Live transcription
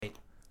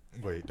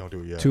late. Don't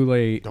do it yet. Too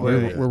late. Don't We're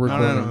do it yet. recording.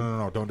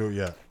 No. Don't do it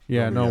yet.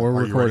 Yeah, Don't do it no, yet. we're Are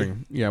you recording.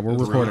 ready? Yeah, we're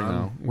It's recording one,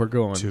 now. We're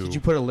going. two, Did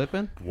you put a lip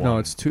in? one. No,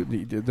 it's too.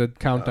 The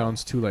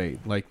countdown's too late.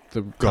 Like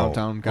the Go.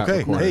 countdown got Okay,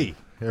 recorded. hey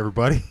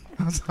everybody,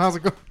 how's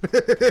it going?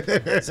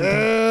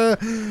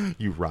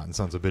 You rotten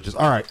sons of bitches!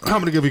 All right, I'm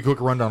gonna give you a quick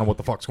rundown on what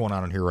the fuck's going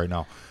on in here right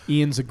now.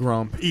 Ian's a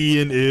grump.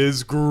 Ian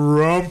is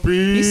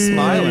grumpy. He's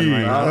smiling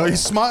right now.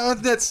 He's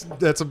smiling. That's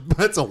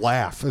a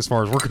laugh as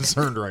far as we're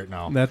concerned right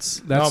now. That's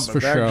but for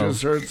that show.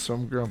 just hurts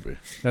some grumpy.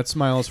 That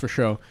smile is for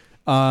show.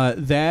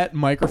 That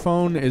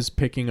microphone is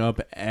picking up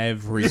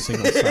every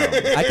single sound.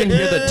 I can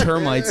hear the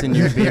termites in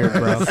your beard,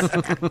 bro.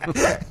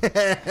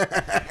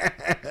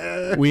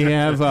 We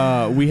have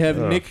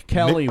Nick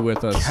Kelly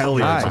with us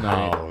Kelly in the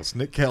tonight. house.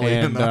 Nick Kelly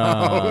in And the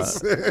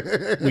house.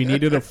 we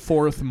needed a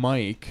fourth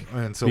mic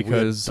And so we had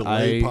because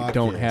delayed I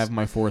don't podcast. have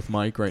my fourth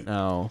mic right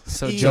now.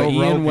 So So Ian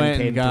Rogan went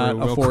came and got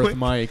through a real fourth quick.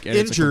 mic, and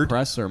it's a Injured.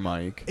 compressor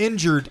mic.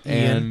 Injured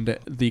Ian. And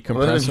the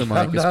compressor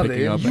Well, mic is not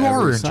picking up injured. You are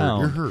every injured.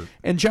 sound. You're hurt.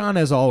 And John,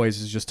 as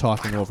always, is just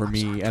talking over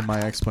me and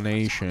my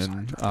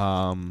explanation.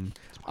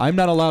 I'm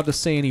not allowed to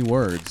say any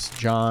words.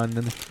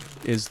 John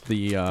is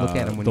the Look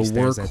at him when he the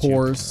stares at you.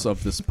 workhorse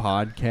of this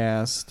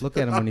podcast. Look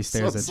at him when he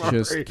stares so at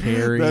you. sorry. Just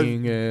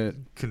carrying it.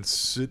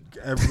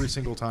 Every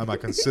single time I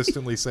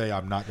consistently say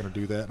I'm not going to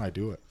do that, and I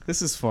do it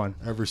This is fun.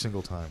 every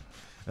single time.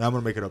 And I'm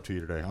going to make it up to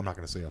you today. I'm not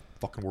going to say a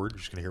fucking word. You're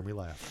just going to hear me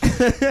laugh.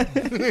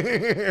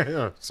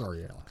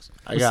 Sorry, Alex.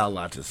 I got a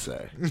lot to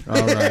say.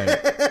 All right.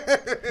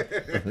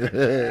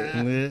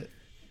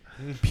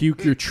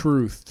 Puke your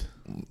truth.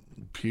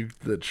 Puke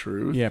the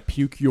truth. Yeah,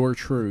 puke your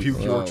truth.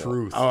 Puke your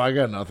truth. Oh, I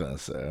got nothing to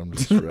say. I'm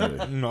just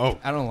ready. No.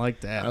 I don't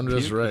like that. I'm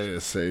just ready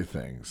to say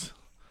things.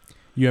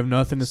 You have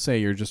nothing to say.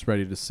 You're just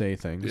ready to say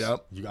things.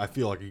 Yep. I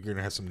feel like you're going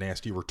to have some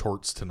nasty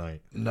retorts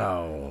tonight.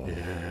 No.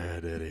 Yeah,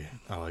 Daddy.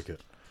 I like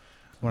it.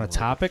 Want a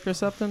topic or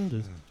something?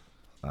 Just-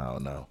 I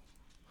don't know.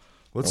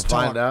 Let's We'll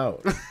talk. find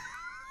out.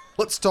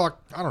 Let's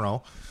talk. I don't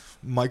know.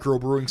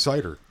 Microbrewing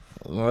cider.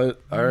 What?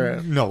 All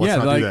right. No, let's Yeah,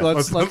 not like, do that.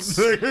 let's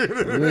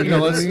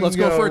let's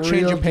go for a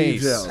change of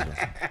pace.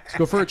 Let's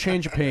go for a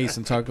change of pace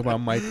and talk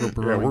about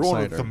microbrewing Yeah, we're going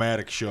cider. with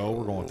thematic show.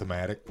 We're going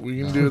thematic. We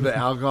can do the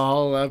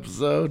alcohol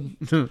episode.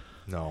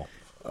 No.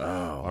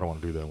 Oh. I don't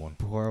want to do that one.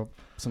 pour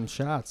some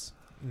shots.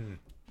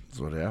 That's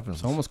what happens.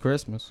 It's almost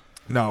Christmas.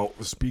 Now,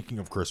 speaking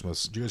of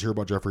Christmas, did you guys hear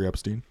about Jeffrey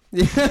Epstein?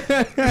 No,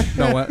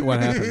 what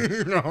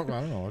happened? No, I don't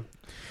know.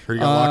 Heard he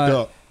got locked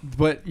up.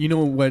 But you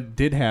know what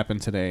did happen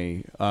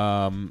today?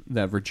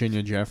 That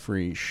Virginia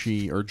Jeffrey,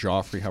 or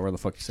Joffrey, however the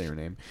fuck you say her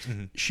name,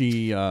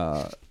 she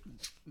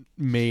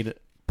made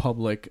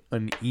public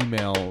an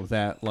email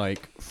that,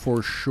 like,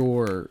 for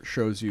sure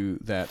shows you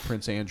that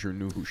Prince Andrew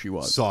knew who she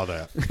was. Saw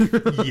that.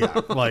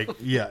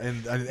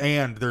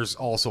 And there's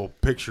also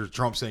pictures.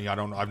 Trump saying, I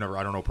don't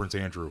know Prince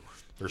Andrew.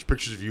 There's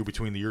pictures of you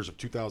between the years of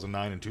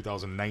 2009 and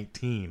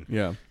 2019.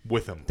 Yeah.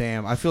 With him.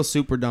 Damn, I feel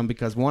super dumb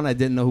because one, I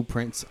didn't know who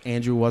Prince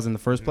Andrew was in the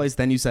first place.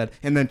 Then you said,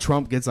 and then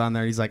Trump gets on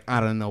there. He's like, I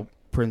don't know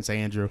Prince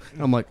Andrew.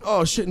 And I'm like,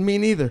 oh, shit, me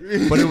neither.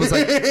 But it was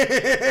like,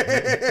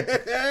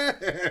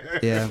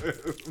 yeah.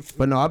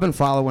 But no, I've been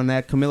following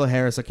that. Camilla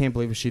Harris, I can't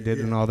believe what she did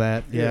and all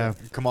that. Yeah.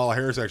 Kamala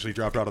Harris actually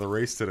dropped out of the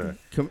race today.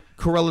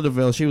 Corella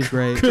DeVille, she was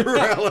great.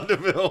 Corella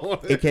DeVille.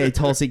 AKA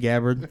Tulsi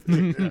Gabbard.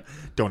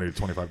 Donated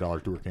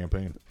 $25 to her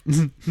campaign.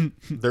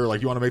 They were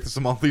like, you want to make this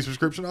a monthly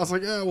subscription? I was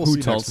like, yeah, we'll Who,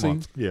 see Tulsi? next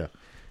month. Yeah.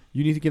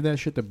 You need to give that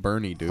shit to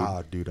Bernie, dude.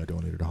 Dude, I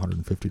donated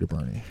 $150 to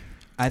Bernie.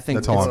 I think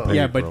That's all I'm paid,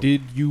 yeah, but bro.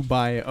 did you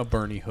buy a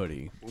Bernie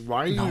hoodie?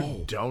 Why are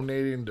you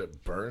donating to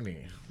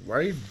Bernie? Why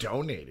are you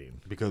donating?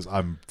 Because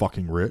I'm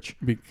fucking rich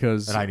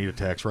Because and I need a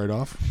tax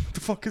write-off. What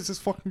the fuck is this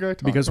fucking guy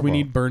talking because we about?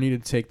 need Bernie to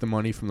take the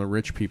money from the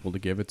rich people to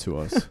give it to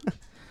us.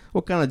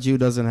 What kind of Jew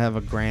doesn't have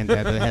a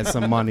granddad that has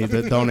some money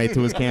to donate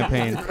to his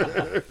campaign?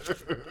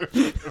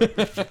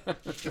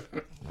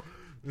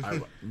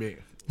 Me.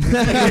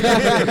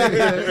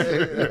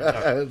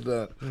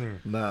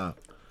 Nah.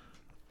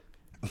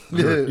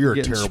 You're a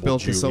Getting terrible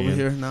spiltus Jew, over Ian.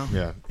 here now.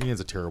 Yeah, Ian's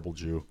a terrible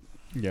Jew.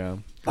 Yeah.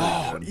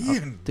 Oh,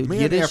 Ian, Dude,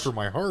 man Yiddish- after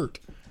my heart.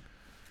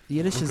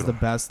 Yiddish is the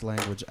best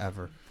language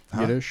ever.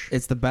 Yiddish.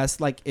 It's the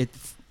best. Like it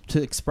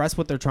to express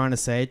what they're trying to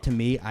say. To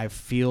me, I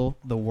feel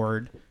the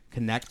word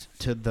connect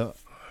to the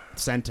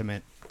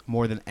sentiment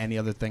more than any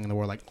other thing in the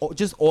world. Like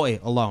just oi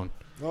alone.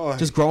 Oh,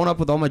 Just growing up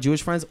with all my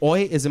Jewish friends,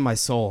 oi is in my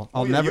soul.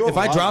 I'll yeah, never. you have If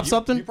a I lot- drop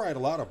something, you probably had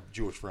a lot of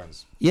Jewish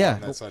friends. Yeah.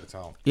 on that side of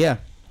town. yeah,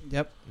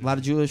 yep. A lot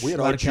of Jewish, We a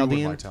had lot a of Jew in my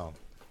Chaldean. town.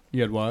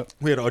 You had what?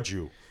 We had a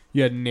Jew.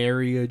 You had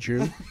nary a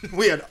Jew.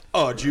 We had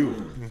a Jew.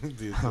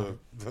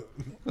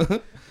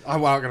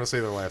 I'm not going to say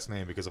their last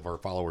name because of our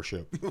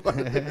followership.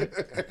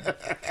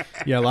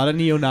 Yeah, a lot of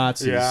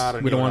neo-Nazis. Yeah,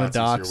 we don't want to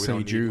dox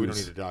any Jews. We don't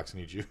need to dox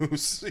any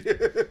Jews.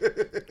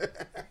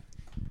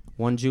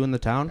 One Jew in the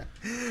town.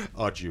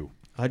 A Jew.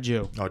 A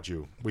Jew. A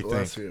Jew. We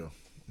Bless think. you.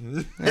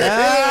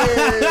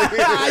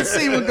 I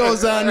see what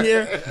goes on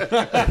here.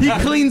 He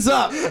cleans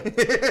up.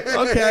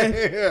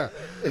 Okay. Yeah.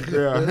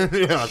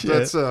 Yeah.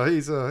 That's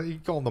he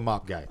called him the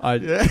mop guy.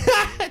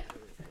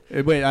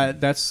 Wait,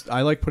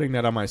 I like putting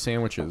that on my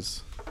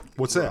sandwiches.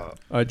 What's that?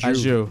 A Jew. A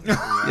Jew.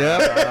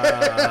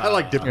 I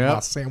like dipping Yeah. my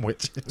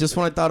sandwich. Just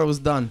when I thought it was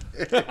done.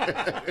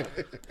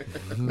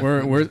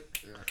 We're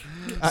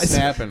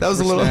snapping. That was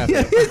a We're little. snapping.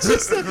 Yeah, it's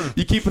just,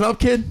 you keeping up,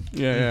 kid?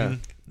 Yeah.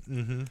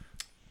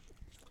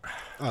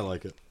 I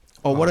like it.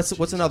 Oh,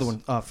 what's another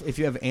one? If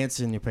you have ants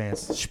in your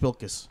pants,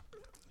 spilkus.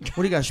 What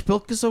do you got,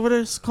 spilkus over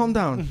there? Just calm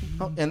down.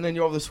 Oh, and then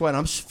you're over the sweat.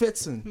 I'm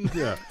schwitzing.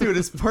 Yeah. Dude,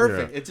 it's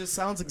perfect. Yeah. It just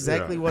sounds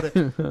exactly Yeah. what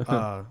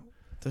it.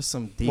 There's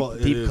some deep Well,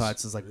 it deep is-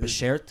 cuts. It's like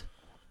beshert.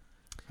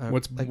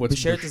 What's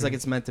beshert is like beshert?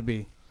 it's meant to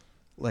be.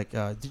 Like,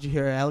 did you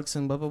hear Alex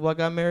and blah blah blah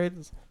got married?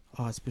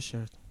 Oh, it's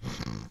beshert.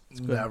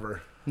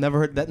 Never. Never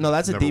heard that. No,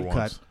 that's a Never deep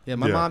once. cut. Yeah,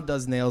 my Yeah. mom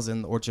does nails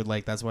in Orchard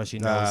Lake. That's why she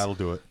knows. That'll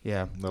do it.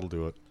 Yeah, That'll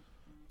do it.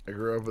 I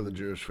grew up with a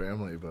Jewish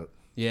family, but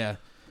yeah.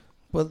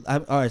 Well, all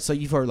right. So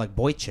you've heard like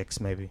boy chicks,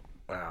 maybe.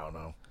 I don't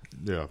know.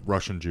 Yeah,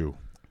 Russian Jew.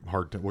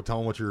 Hard. Well, tell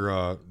them what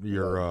your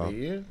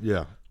Me?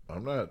 yeah,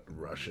 I'm not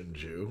Russian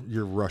Jew.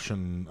 your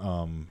Russian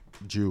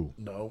Jew.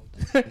 No.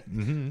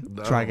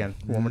 No. Try again,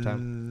 one more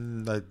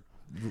time. Okay,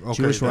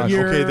 Jewish then, Russian.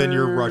 okay, then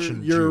you're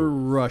Russian You're Jew.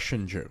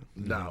 Russian Jew.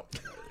 No.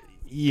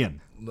 Ian,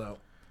 No.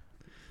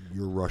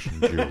 you're Russian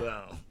Jew.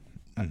 No.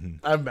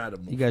 I've met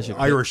him. You guys should.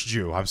 Irish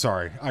Jew. I'm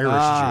sorry, Irish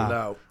Ah. Jew.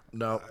 No.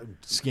 No.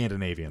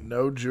 Scandinavian.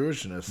 No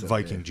Jewishness. In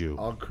Viking me. Jew.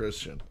 All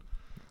Christian.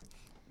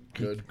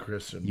 Good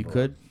Christian. You boy.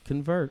 could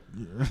convert.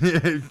 I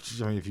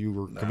mean, if you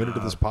were committed to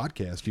this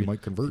podcast, you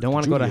might convert. You don't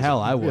want to go to Judaism. hell.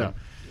 I would. Yeah.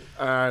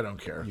 I don't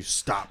care. You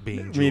stop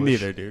being Jewish. Me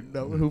neither, dude.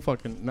 No, who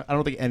fucking? No, I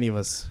don't think any of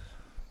us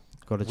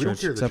go to We don't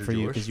church care that except for you're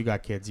you Jewish. because you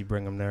got kids. You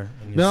bring them there.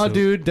 And you No,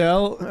 sue. dude,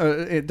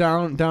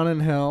 down in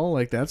hell,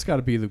 like that's got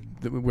to be the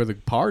where the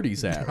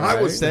party's at. I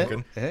Right? was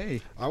thinking.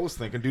 Hey, I was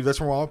thinking, dude, that's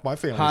where all my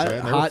family's Hot- at.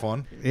 And they were hot-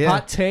 fun. yeah.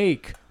 Hot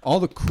take: all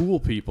the cool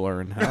people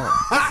are in hell.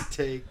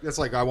 Take. That's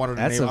like I wanted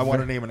to That's name. a I wanted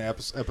to ver- name an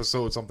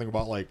episode something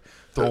about like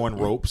throwing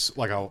ropes,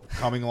 like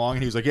coming along,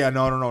 and he was like, "Yeah,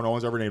 no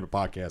one's ever named a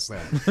podcast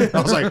that."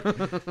 I was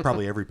like,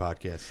 "Probably every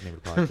podcast is named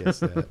a podcast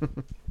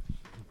that."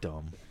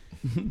 Dumb.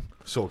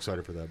 So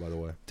excited for that, by the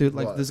way. dude,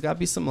 like What? there's got to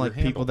be some like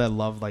Your people that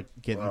love like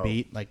getting Wow.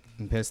 beat, like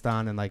and pissed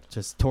on, and like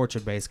just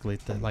tortured basically.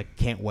 That like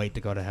can't wait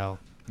to go to hell.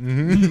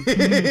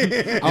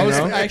 I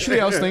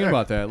was thinking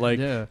about that. Like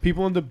Yeah.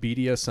 people into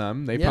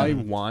BDSM, they Yeah. probably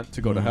want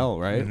to go to hell,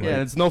 right? Yeah,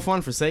 Like- it's no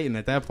fun for Satan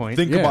at that point.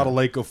 Think Yeah. about a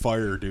lake of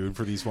fire, dude,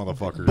 for these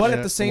motherfuckers. but Yeah,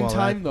 at the same well,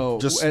 time, though,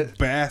 just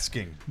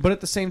basking. but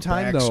at the same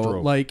time, though,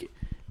 Backstroke. like,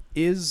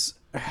 is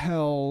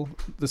hell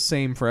the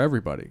same for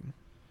everybody?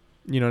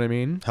 You know what I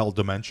mean? Hell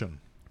dimension.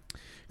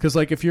 Because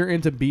like, if you're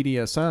into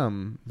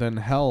BDSM, then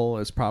hell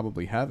is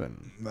probably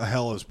heaven.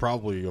 Hell is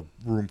probably a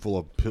room full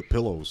of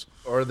pillows.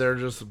 Or they're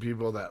just the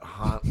people that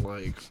haunt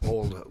like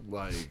old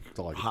like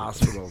all I can think of.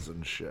 hospitals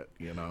and shit,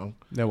 you know?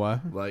 No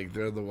what? Like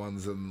they're the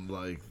ones in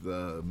like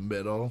the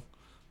middle.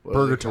 What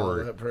Purgatory.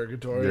 do they call that?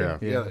 Purgatory? Yeah.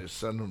 Yeah, they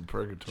send them to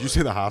purgatory. Did you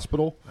say the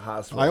hospital?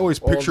 Hospital. I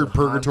always Old pictured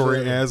purgatory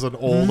haunted- as an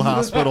old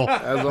hospital.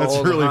 As an That's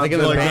old really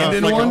hospital. Like an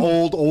abandoned like one? an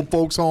old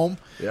folks home.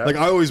 Yeah. Like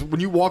I always,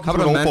 when you walk How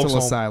into about an a old folks mental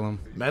home, asylum?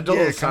 Mental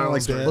Yeah, kinda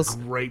like asylums that.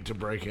 are great to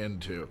break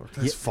into.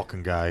 this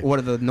fucking guy. What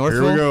are the Here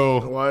Northville? we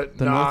go. What?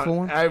 The Northville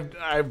one?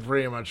 I've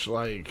pretty much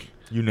like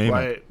You name it.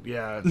 like,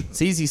 yeah.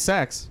 It's easy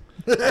sex.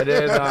 I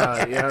did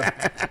yeah.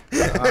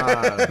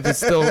 If it's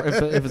still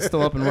if it's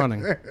still up and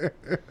running.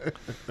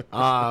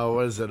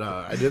 Was it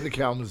I did the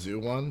Kalamazoo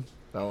one.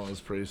 That one was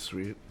pretty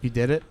sweet. You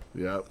did it?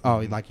 Yep. Oh,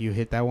 like you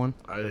hit that one?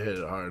 I hit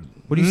it hard.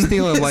 What are you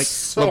stealing? Like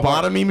So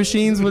lobotomy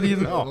machines? What do you?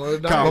 No, no,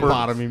 copper.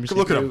 lobotomy machines.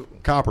 Look at him,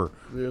 copper.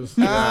 It was,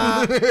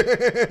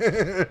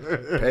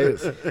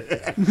 pays.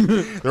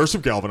 There's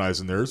some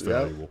galvanizing there. It's Yep.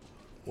 valuable.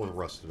 Or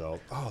rusted out.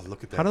 Oh,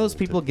 look at that. How do those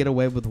little people tip. get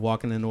away with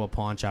walking into a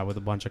pawn shop with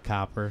a bunch of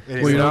copper? It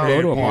is Well, you don't not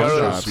go to a a pawn go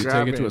to shop. You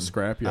take it to a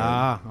scrapping. scrapyard.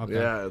 Ah, okay.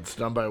 Yeah, it's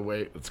done by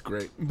weight. It's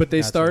great. But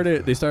they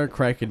Gotcha. started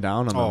cracking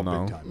down on Oh,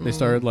 them big though. time. They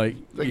started like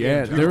They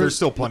yeah, can- there There's was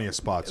still plenty of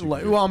spots. you can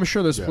like do. well, I'm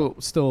sure there's Yeah.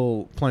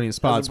 still plenty of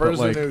spots, As a but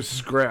person like who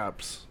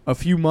scraps, a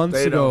few months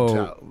They don't ago,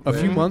 tell. a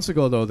few They- months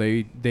ago though,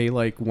 they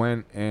like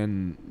went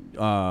and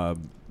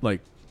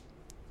like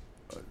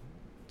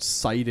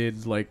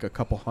cited like a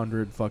couple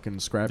hundred fucking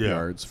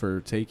scrapyards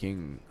for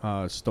taking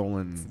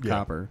stolen Yeah.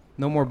 copper.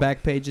 No more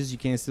back pages. You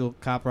can't steal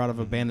copper out of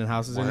abandoned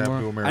houses What happened to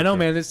anymore. America? I know,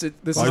 man. This is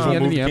Might the as well end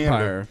of move the to Canada.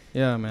 empire.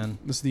 Yeah, man.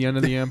 This is the end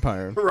of the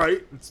empire.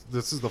 Right?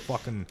 This is the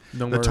fucking.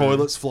 No the more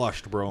toilet's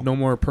flushed, bro. No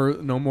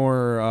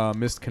more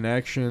missed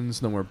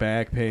connections. No more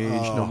back page.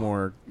 No Oh.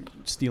 more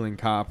stealing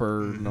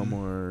copper. No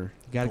more.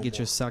 You got to get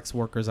your sex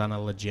workers on a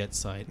legit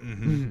site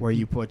Mm-hmm. where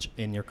you put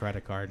in your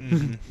credit card.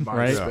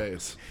 Right?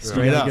 MySpace.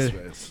 Straight up.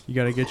 MySpace. You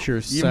got to get your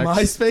You sex.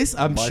 MySpace?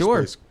 I'm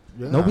sure. MySpace.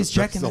 Yeah, Nobody's that's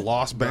checking the it.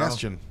 lost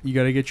bastion. You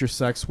got to get your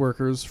sex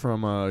workers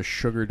from a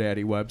sugar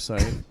daddy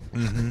website.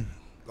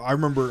 I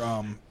remember.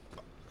 Are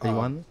you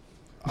on?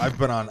 I've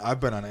been on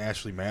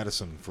Ashley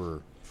Madison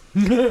for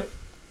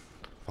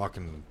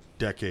fucking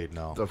decade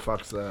now. The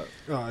fuck's that?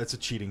 It's a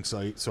cheating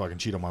site, so I can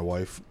cheat on my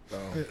wife.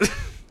 Oh.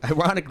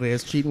 Ironically, I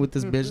was cheating with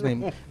this bitch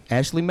named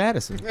Ashley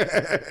Madison.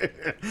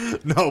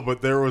 No,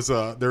 but there's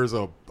a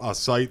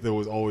site that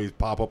was always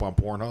pop up on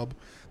Pornhub.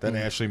 That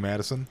Ashley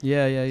Madison.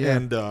 Yeah, yeah, yeah.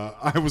 And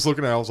I was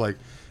looking at it, I was like,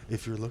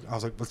 if you're looking, I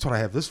was like, that's what I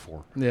have this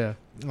for. Yeah.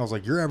 And I was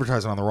like, you're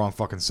advertising on the wrong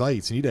fucking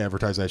sites. You need to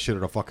advertise that shit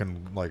at a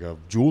fucking like a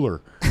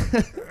jeweler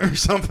or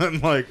something.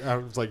 Like I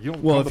was like, you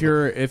don't. Well,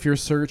 come if you're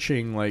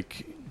searching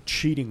like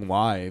cheating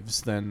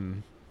wives,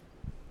 then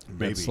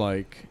Maybe. it's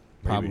like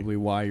Maybe. probably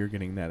why you're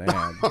getting that ad.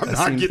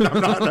 I'm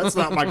not, that's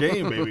not my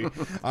game, baby.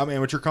 I'm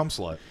amateur cum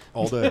slut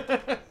all day.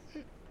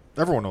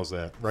 Everyone knows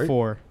that, right?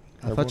 4. I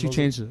Everyone thought you knows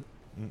changed it.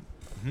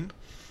 Mm-hmm.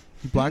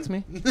 You blocked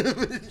me?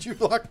 Did you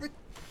block me?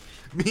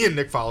 Me and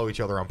Nick follow each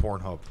other on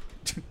Pornhub.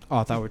 Oh,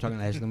 I thought we were talking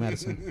to Ashley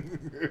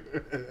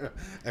Madison.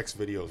 X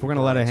videos. If we're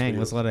gonna let it hang,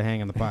 let's let it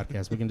hang on the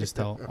podcast. We can just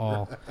tell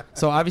all.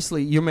 So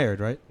obviously you're married,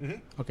 right?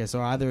 Mm-hmm. Okay,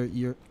 so either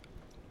you're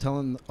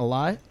telling a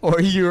lie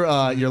or you're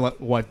like,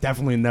 well, I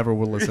definitely never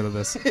will listen to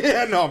this.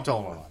 Yeah, no, I'm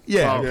telling a lie.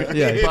 Yeah, Oh,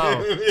 okay,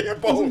 yeah.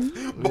 Both.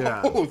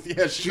 Yeah, both.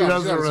 Yeah, She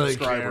doesn't really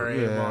care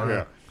Yeah,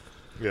 anymore.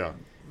 yeah.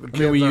 The I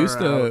mean, we kids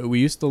used are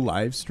out. to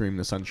live stream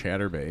this on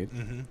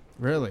ChatterBait.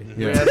 Really?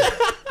 Yeah.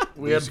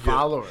 We had used to get-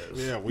 followers.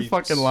 Yeah, we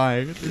Fucking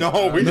lying.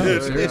 No, we No,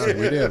 did. seriously,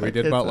 we did. We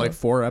did about It's, like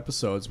 4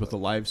 episodes with a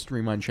live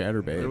stream on We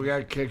ChatterBait.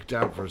 got kicked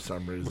out for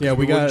some reason. Yeah,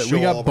 we wouldn't got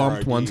show all of our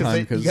bumped one IDs. time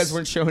You guys because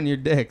weren't showing your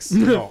dicks.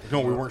 No, we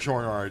weren't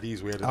showing our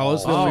IDs. We had to I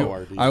was all the show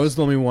only- IDs. I was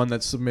the only one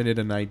that submitted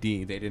an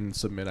ID. They didn't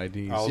submit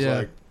IDs. I was Yeah.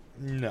 like,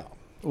 no.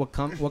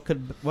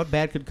 What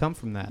bad could come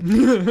from that?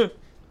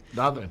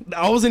 Nothing.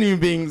 I wasn't even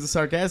being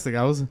sarcastic.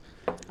 I was.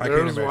 I There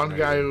can't was imagine one that.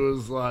 guy who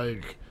was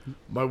like,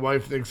 my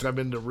wife thinks I'm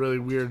into really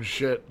weird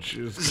shit.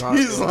 She's He's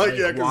constantly like,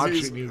 yeah, 'cause watching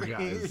he's- you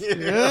guys.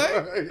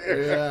 Yeah.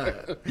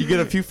 Yeah, You get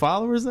a few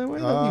followers that way.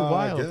 That'd be I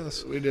wild.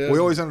 guess. we did. We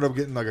always ended up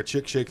getting like a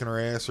chick shaking her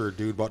ass or a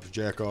dude about to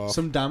jack off.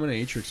 Some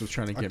dominatrix was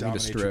trying to A get me to dominatrix.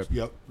 strip.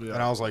 Yep. Yeah.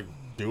 And I was like,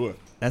 do it.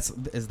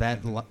 Is that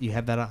you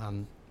have that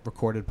on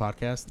recorded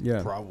podcast?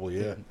 Yeah.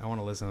 Probably, yeah. I want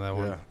to listen to that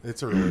one. Yeah.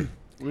 It's early.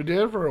 We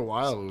did for a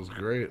while. It was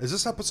great. Is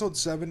this episode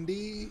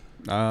 70?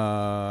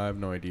 I have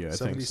no idea. I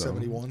 70, think so.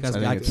 71? You guys I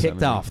think got it's kicked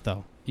 70. off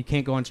though. You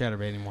can't go on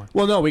ChatterBait anymore.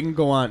 Well, no, we can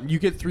go on. You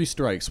get 3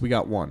 strikes. We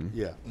got 1.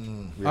 Yeah.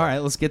 Yeah. All right,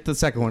 let's get the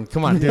second one.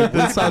 Come on, dude.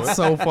 This sounds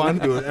so fun.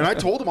 Do it. And I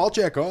told him I'll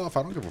jack off.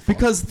 I don't give a fuck.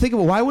 Because think of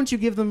it, why wouldn't you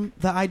give them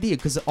the idea?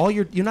 Because all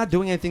you're not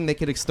doing anything they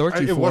could extort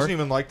you it for. wasn't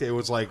even like that. It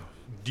was like,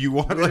 do you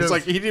want? We It's just-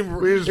 like he didn't.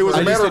 we just- It was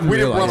I a just matter of didn't we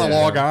didn't run realize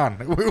a log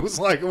that. on. It was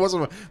like it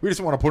wasn't. We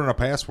just want to put in a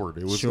password.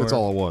 It was. Sure. That's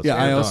all it was. Yeah,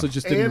 I We're also done.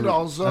 just didn't. And I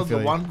also, feel the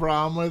you. one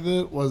problem with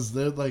it was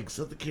they'd like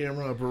set the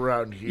camera up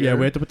around here. Yeah,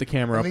 we had to put the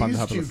camera and up on these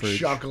top of the two fridge.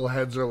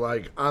 chuckleheads are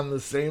like on the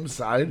same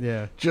side,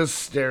 Yeah. just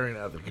staring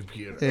at the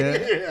computer.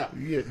 Yeah.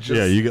 Yeah. Just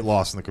Yeah, you get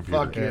lost in the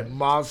computer. fucking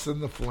moss in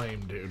the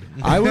flame, dude.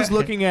 I was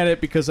looking at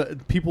it because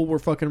people were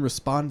fucking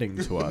responding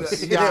to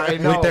us. Yeah, I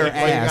know. With their like, I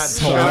got ass.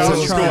 shot. I was I was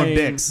just going trying-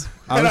 dicks.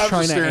 I And was I was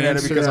trying just to staring at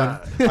it answer.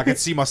 because I could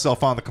see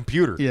myself on the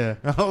computer. Yeah.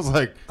 I was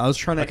like, I was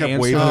trying I to kept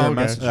answer waving. their okay.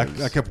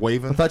 messages. I kept I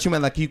waving. thought you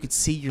meant like you could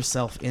see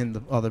yourself in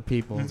the other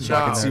people. So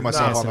I could see No,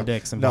 myself no. on the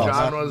Dicks and no, balls.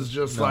 John not- was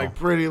just no. like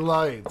pretty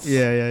lights.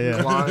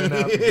 Yeah. Climbing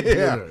up the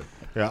computer.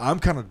 Yeah, I'm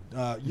kind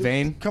of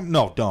Vain?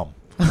 No, dumb.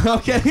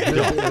 Okay.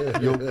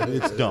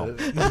 It's dumb.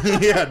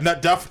 Yeah,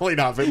 definitely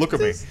not. Look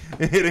at me.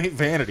 It ain't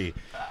vanity.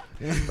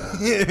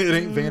 It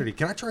ain't vanity.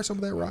 Can I try some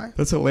of that rye?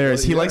 That's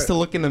hilarious. Well, He yeah. likes to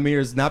look in the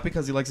mirrors, not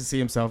because he likes to see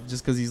himself,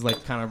 just because he's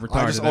like kind of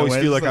retarded. I just that always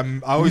way. feel It's like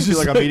I always feel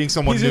like I'm meeting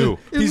someone he's new.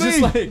 just- He's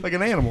just me, like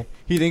an animal.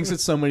 he thinks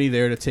it's somebody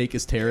there to take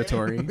his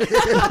territory.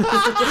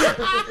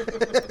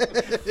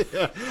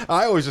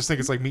 I always just think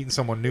it's like meeting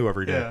someone new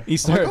every day. Yeah. He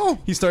starts. oh.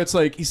 He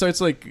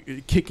starts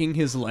like kicking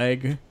his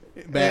leg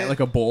back like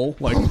a bull.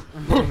 Like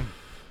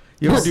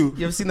You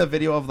ever seen the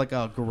video of like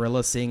a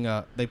gorilla seeing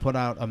they put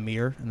out a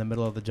mirror in the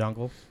middle of the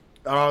jungle?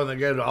 Oh, they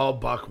get all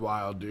buck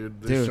wild,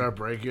 dude. They Dude, start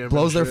breaking.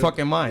 blows and their shit.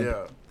 fucking mind.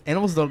 Yeah.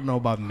 Animals don't know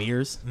about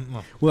mirrors.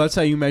 well, that's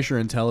how you measure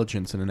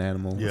intelligence in an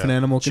animal. If Yeah. an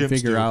animal can Chimps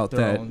figure do. out Their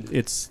that own-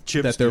 it's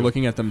Chimps that they're do.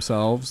 looking at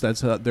themselves,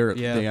 that's how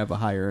Yeah. they have a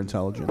higher I'm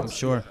intelligence.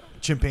 sure.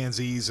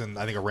 Chimpanzees and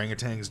I think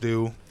orangutans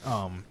do.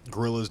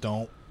 Gorillas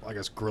don't. I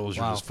guess gorillas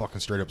Wow. are just fucking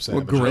straight up Well,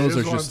 savages. I gorillas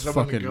just are want just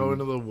someone fucking. to go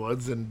into the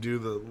woods and do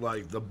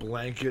the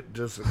blanket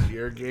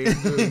disappear game. Dude.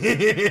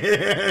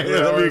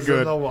 That'd be In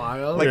good. the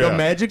wild. Like Yeah. a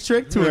magic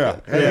trick to Yeah.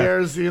 Have you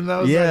ever seen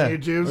those Yeah. on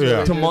YouTube?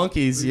 Yeah. To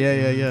monkeys.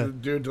 Yeah.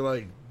 Dude, to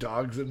like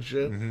dogs and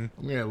shit. Mm-hmm.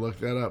 I'm gonna look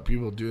that up.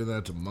 People doing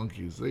that to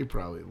monkeys. They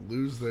probably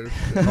lose their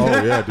shit.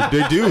 Oh yeah,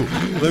 they do.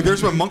 Like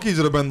there's been monkeys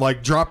that have been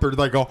like dropped or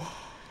like go,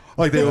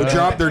 like they would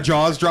drop their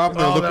jaws drop.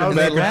 And they're Oh, that looking was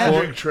back a and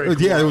magic forth. trick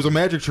Yeah, one. it was a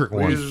magic trick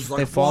Where one. he's just like,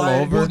 They fall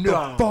 "What? over? What the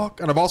No."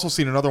 fuck? And I've also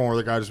seen another one where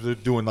the guy's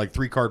doing like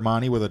 3-card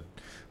monte with a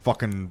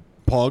fucking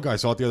pug. I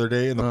saw it the other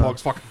day, and the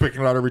pug's fucking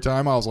picking it out every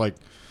time. I was like,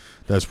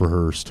 that's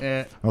rehearsed.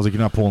 Eh. I was like,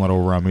 you're not pulling that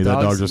over on me. That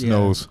Dogs, dog just yeah.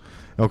 knows.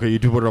 Okay, you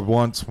do put it up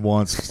once,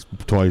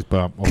 twice,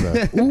 but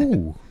okay.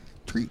 Ooh,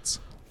 treats.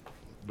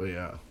 But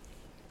yeah.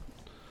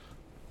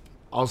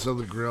 Also,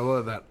 the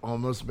gorilla that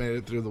almost made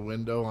it through the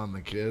window on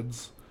the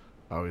kids.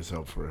 I always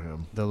hope for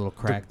him. The little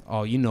crack.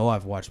 Oh, you know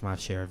I've watched my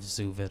share of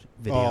zoo videos.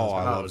 Oh,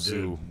 I man. love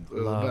zoo.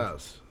 They're Love. the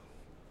best.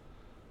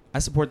 I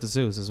support the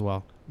zoos as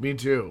well. Me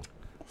too.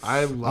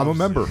 I love I'm a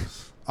member.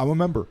 zoos. I'm a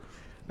member.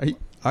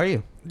 Are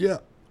you? Yeah.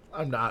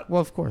 I'm not.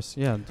 Well, of course.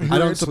 Yeah. I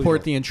don't Actually,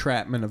 support no. the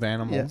entrapment of Yeah.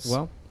 animals.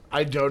 Well,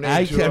 I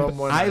donate to them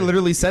when I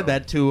literally said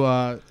that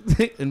to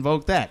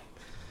invoke that.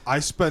 I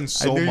spend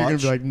so I knew you were gonna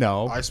much. be like,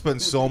 no. I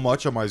spend so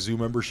much on my zoo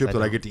membership I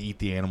that I know. get to eat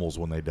the animals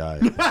when they die.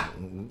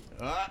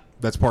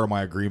 That's part of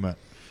my agreement.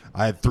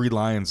 I had 3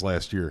 lions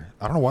last year.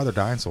 I don't know why they're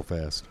dying so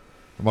fast.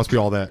 It must be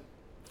all that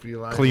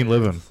feline clean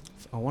living.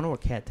 I wonder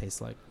what cat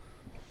tastes like.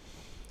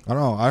 I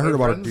don't know. I heard My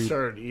about it, friend dude.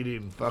 started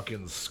eating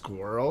fucking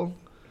squirrel.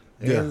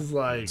 Yeah. He's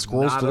like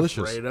Squirrel's not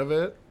delicious. afraid of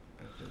it.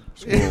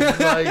 He's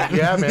like,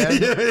 yeah,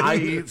 man, I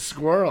eat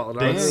squirrel. And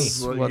I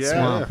was like, What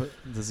yeah. swamp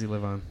does he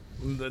live on?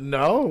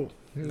 No.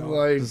 He's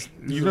like,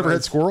 You've never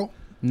had squirrel?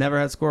 Never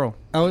had squirrel.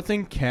 I would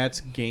think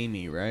cats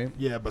gamey, right?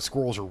 Yeah, but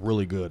squirrels are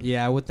really good.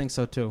 Yeah, I would think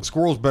so too.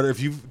 Squirrel's better. If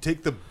you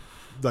take the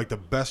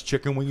best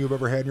chicken wing you've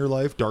ever had in your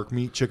life, dark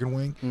meat chicken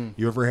wing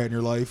you ever had in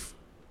your life,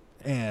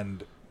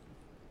 and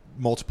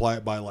multiply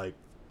it by like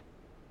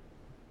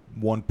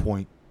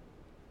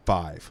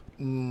 1.5.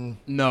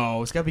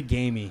 No, it's gotta be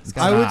gamey. It's I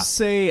gotta would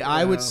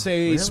be-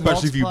 say,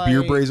 Especially if you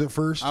beer braise it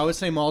first. I would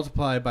say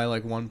multiply by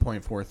like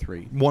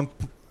 1.43.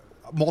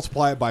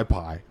 Multiply it by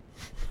pi.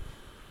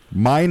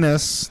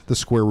 Minus the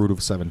square root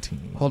of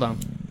 17. Hold on.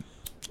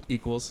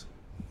 Equals.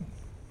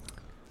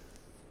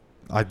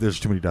 There's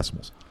too many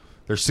decimals.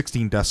 There's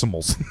 16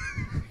 decimals.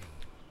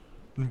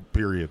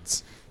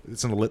 Periods.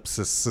 It's an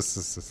ellipsis.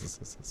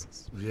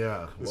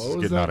 yeah. This is What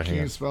was getting out that? of Can you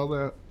hand. spell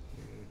that?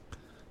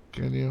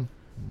 Can you?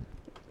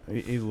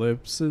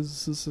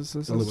 Ellipses.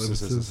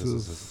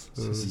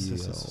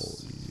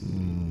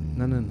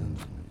 No.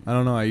 I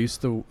don't know. I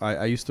used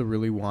to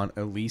really want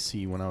Elise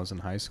when I was in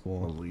high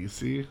school.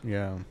 Elise?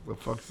 Yeah, The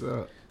fuck's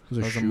that? it was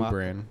a Those are shoe my-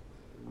 brand.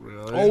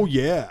 Really? Oh,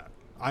 yeah.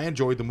 I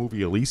enjoyed the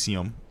movie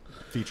Elysium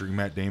featuring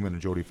Matt Damon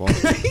and Jodie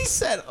Foster. He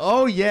said,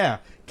 "Oh yeah,"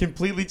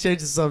 completely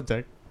changed the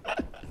subject.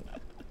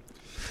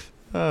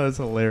 Oh, that's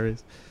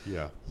hilarious.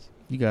 Yeah.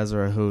 You guys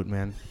are a hoot,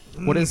 man.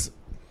 What are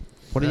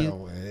you?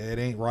 No, it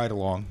ain't right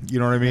along. You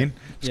know what I mean?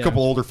 Just Yeah. a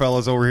couple older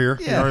fellas over here.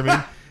 Yeah. You know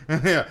what I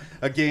mean? Yeah.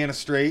 A gay and a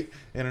straight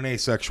and an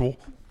asexual.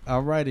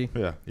 Alrighty.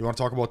 Yeah. You want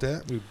to talk about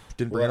that? We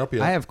didn't bring it up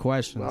yet. I have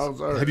questions. I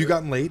was already- Have you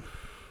gotten laid?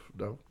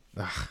 No.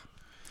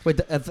 Wait,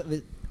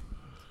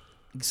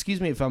 excuse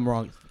me if I'm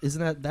wrong.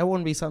 Isn't that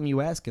wouldn't be something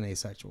you ask an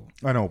asexual?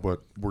 I know,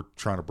 but we're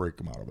trying to break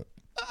them out of it.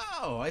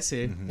 Oh, I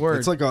see. Word.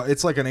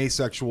 It's like an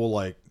asexual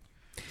like.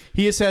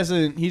 He just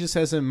hasn't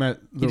met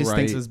the he just right.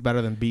 thinks it's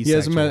better than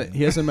bisexual.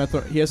 He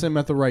hasn't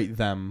met the right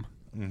them.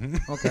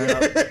 Okay.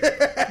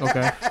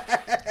 Okay.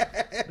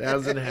 It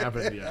hasn't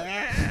happened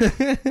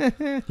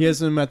yet. He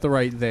hasn't met the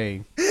right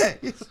they.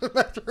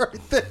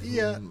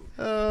 Yeah.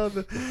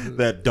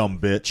 That dumb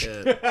bitch.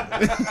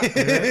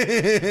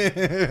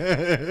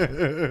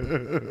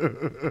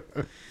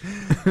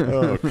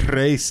 Oh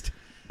Christ!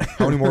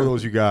 How many more of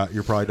those you got?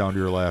 You're probably down to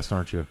your last,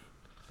 aren't you?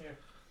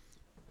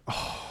 Oh,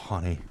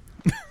 honey.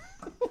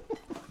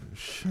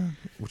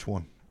 Which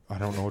one? I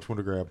don't know which one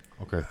to grab.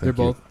 Okay, thank They're you.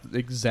 both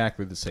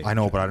exactly the same. I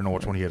know, but I don't know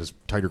which one he had his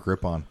tighter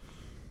grip on.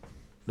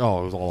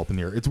 Oh, it was all up in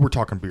the air. We're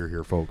talking beer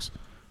here, folks.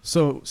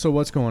 So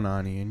what's going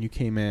on, Ian? You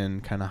came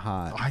in kind of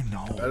hot. I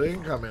know. I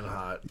didn't come in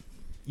hot.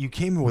 You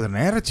came in with an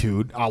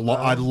attitude. I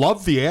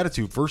love the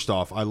attitude. First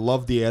off, I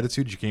love the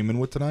attitude you came in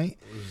with tonight.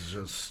 It was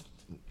just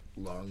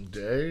long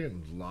day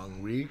and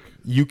long week.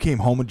 You came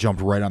home and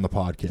jumped right on the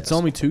podcast. It's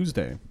only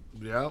Tuesday.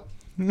 Yeah.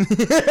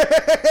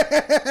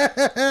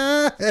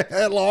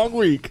 long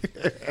week.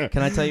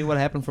 Can I tell you what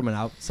happened from an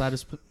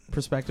outsider's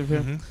perspective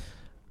here?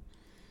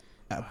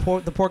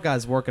 The poor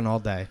guy's working all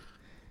day.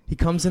 He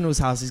comes into his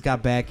house. He's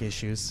got back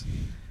issues.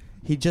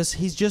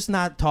 He's just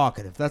not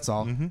talkative. That's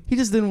all. He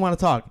just didn't want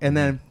to talk. And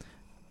then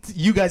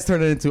you guys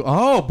turn it into,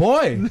 oh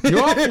boy,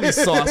 you're awfully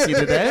saucy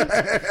today.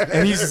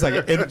 And he's just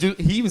like,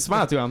 he even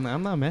smiled too. I'm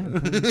not mad.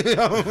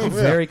 I'm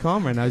very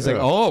calm right now. He's like,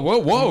 oh,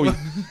 whoa,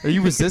 are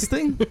you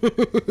resisting?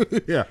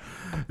 Yeah.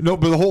 No,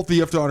 but you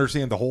have to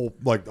understand the whole,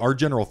 like, our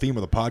general theme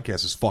of the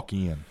podcast is fuck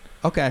Ian.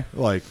 Okay.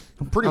 Like,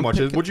 pretty much.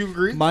 Would you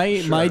agree? My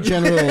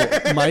general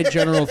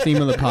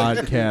theme of the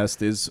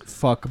podcast is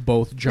fuck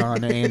both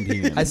John and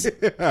Ian. I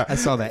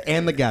saw that.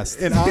 And the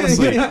guest. And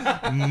honestly,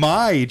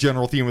 my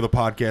general theme of the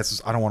podcast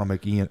is I don't want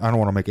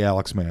to make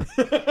Alex mad.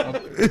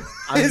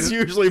 It's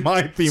usually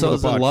my theme So of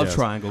it's the a podcast. love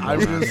triangle I'm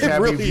going on. just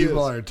happy really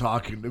people is. are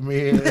talking to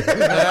me.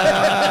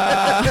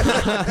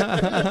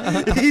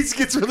 He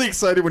gets really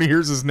excited when he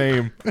hears his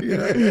name.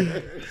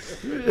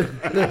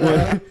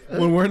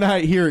 When we're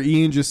not here,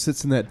 Ian just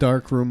sits in that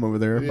dark room over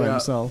there by Yeah.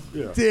 himself.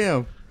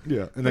 Damn.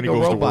 Yeah, and then Like he a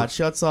goes robot to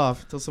shuts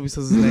off until somebody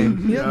says his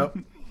name. Yep.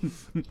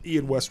 work.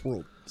 Ian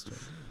Westworld.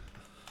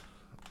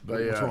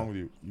 But What's yeah. wrong with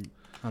you?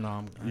 I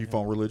know. You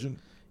found religion?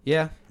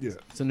 Yeah. Yeah.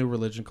 It's a new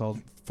religion called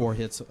 4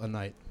 hits a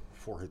night.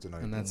 4 hits a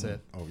night. And that's it.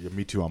 Oh yeah,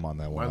 me too. I'm on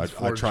that one. Mine's I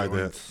 4 tried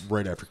joints. that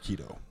right after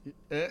keto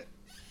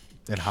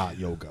and hot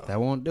yoga. That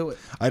won't do it.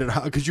 I did.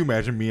 Could you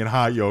imagine me in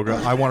hot yoga?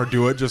 I want to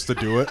do it just to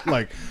do it.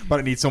 Like, but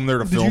I need someone there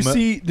to film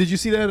it. Did you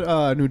see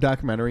that new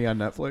documentary on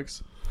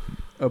Netflix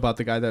about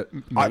the guy that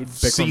made I've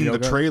Bikram seen yoga?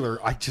 the trailer.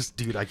 I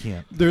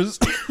can't. There's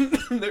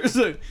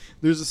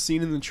there's a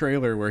scene in the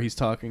trailer where he's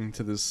talking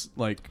to this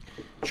like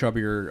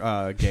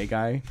chubbier gay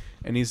guy,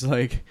 and he's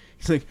like,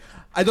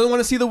 I don't want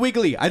to see the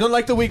wiggly. I don't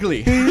like the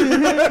wiggly.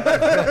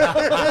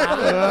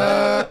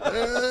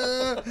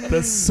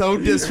 That's so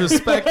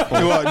disrespectful.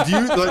 Do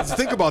you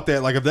think about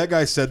that? Like, if that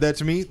guy said that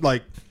to me,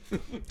 like,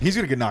 he's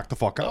gonna get knocked the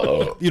fuck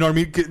out. You know what I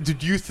mean?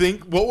 Did you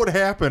think what would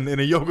happen in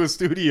a yoga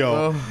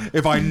studio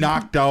if I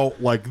knocked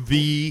out like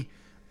the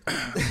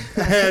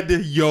head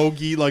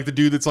yogi, like the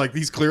dude that's like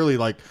he's clearly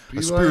like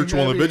a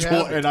spiritual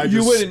individual, and I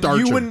just starch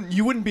him.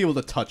 You wouldn't be able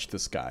to touch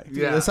this guy.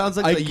 Yeah, that sounds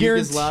like I the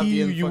guarantee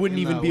Yugoslavian you wouldn't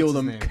even be able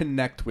to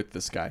connect with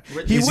this guy.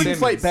 He wouldn't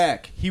fight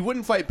back. He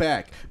wouldn't fight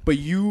back. But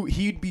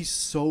he'd be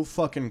so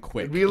fucking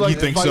quick. It'd be like You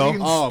think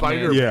so?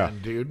 Spider-Man, Yeah.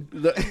 dude.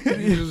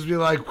 You'd just be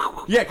like,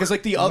 Yeah, because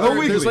like the other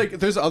wiggly.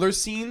 there's other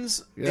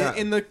scenes Yeah.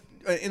 in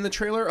the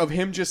trailer of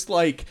him just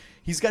like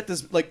he's got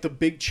this like the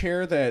big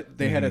chair that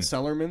they had at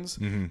Sellerman's.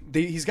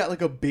 He's got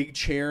like a big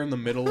chair in the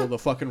middle of the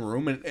fucking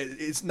room, and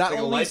it's not Like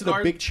a only is it a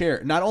lifeguard? big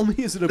chair, not only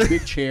is it a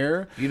big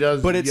chair, He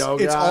does but it's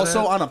yoga on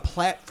also it? on a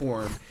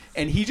platform,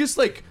 and he just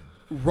like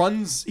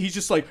runs. He's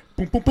just like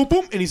boom, boom, boom,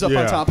 boom, and he's up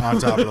on top.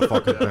 of the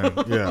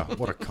fucking thing. Yeah,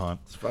 what a cunt.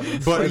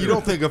 But you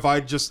don't think if I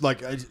just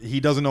like he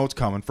doesn't know it's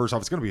coming. First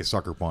off, it's gonna be a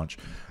sucker punch.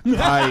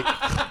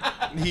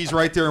 He's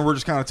right there, and we're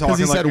just kind of talking.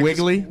 he like, said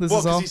wiggly? This Well,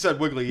 is all? because he said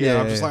wiggly. Yeah, Yeah,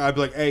 I'm yeah, just yeah. like I'd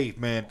be like, hey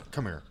man,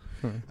 come here.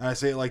 And I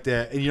say it like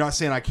that, and you're not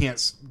saying I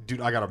can't, dude.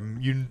 I got a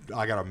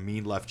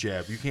mean left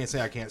jab. You can't say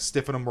I can't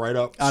stiffen him right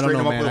up. I don't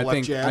straighten know, him up man. with a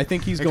left jab. I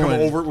think he's and come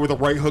going over with a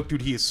right hook,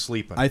 dude. He is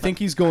sleeping. I think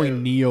he's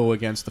going Neo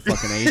against the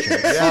fucking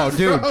Asians. Oh,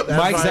 dude, my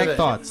right. exact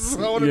thoughts.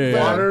 Yeah.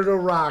 water to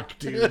rock,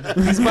 dude.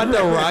 He's about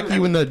to rock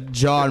you in the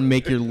jaw and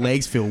make your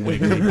legs feel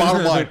wiggly.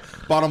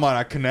 bottom line,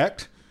 I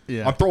connect.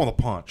 Yeah. I'm throwing a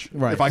punch.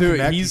 Right. If I Dude,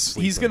 connect, he's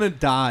sleeping. gonna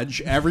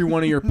dodge every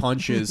one of your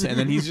punches, and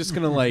then he's just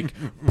gonna like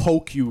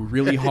poke you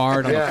really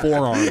hard on the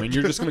forearm, and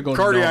you're just gonna go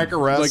Cardiac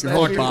numb. arrest. Like your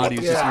whole body's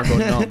just gonna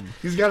go numb.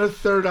 He's got a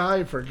third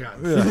eye for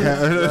God's sake.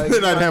 and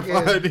then I'd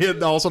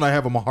fucking- all of a sudden I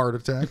have him a heart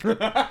attack.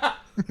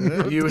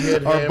 You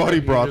hit Our him buddy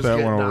and you brought just that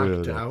get one over knocked the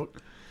other day. out.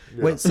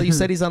 Wait, so you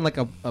said he's on like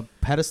a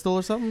pedestal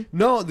or something?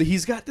 No,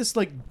 he's got this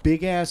like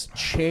big ass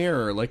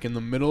chair like in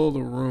the middle of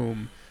the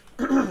room,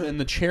 and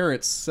the chair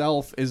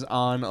itself is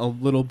on a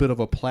little bit of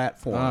a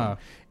platform,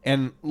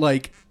 and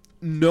like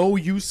no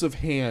use of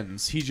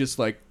hands. He just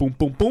like boom,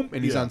 boom, boom,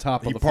 and he's on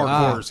top of He the fucking-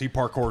 parkours. He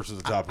parkours to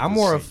the top. I'm of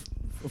more the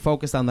of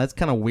focused on that's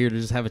kind of weird to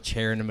just have a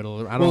chair in the middle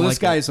of the I don't Well, like this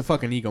guy is a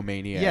fucking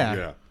egomaniac. Yeah.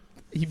 Yeah.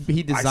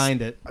 He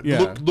designed it.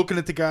 Yeah. Looking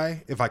at the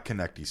guy, if I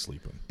connect, he's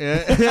sleeping.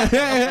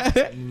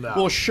 No.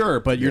 Well, sure,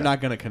 but you're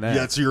not gonna connect.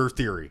 That's your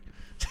theory.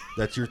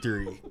 That's your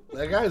theory.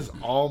 That guy's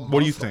all What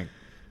do you muscle. think?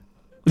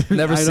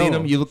 Never I seen know.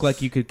 him. You look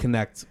like you could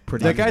connect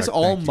pretty That guy's Thank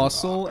all you.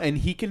 muscle, and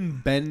he can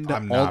bend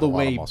I'm all not the a lot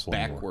of way muscle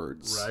anymore.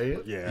 backwards. Right?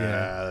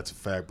 Yeah, that's a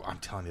fact. I'm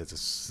telling you, it's a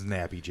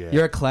snappy jab.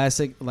 You're a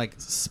classic like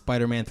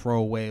Spider-Man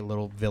throwaway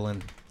little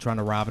villain trying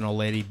to rob an old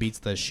lady, beats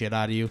the shit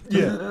out of you.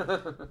 yeah.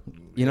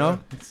 You know?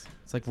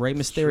 It's like Rey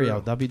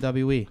Mysterio,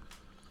 WWE.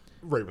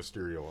 Rey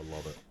Mysterio, I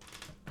love it.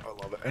 I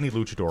love it. Any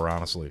luchador,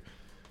 honestly.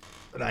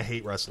 And I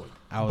hate wrestling.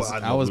 I was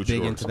but love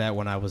big luchadors. into that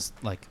when I was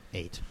like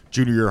 8.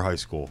 Junior year of high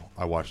school,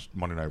 I watched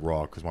Monday Night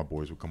Raw because my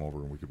boys would come over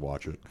and we could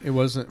watch it. It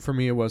wasn't for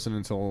me. It wasn't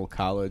until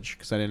college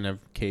because I didn't have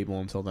cable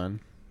until then.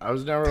 I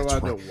was never allowed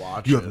to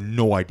watch You it. have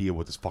no idea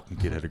what this fucking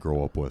kid had to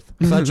grow up with.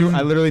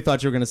 I literally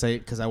thought you were gonna say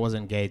because I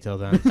wasn't gay till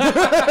then.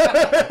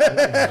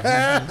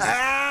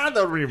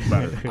 That would be even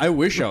better. I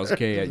wish I was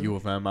gay at U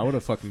of M. I would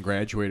have fucking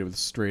graduated with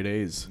straight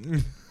A's.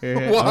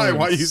 Why?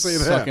 Why you say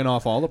that? Sucking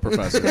off all the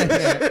professors.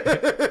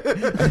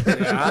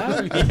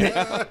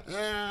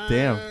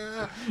 Damn.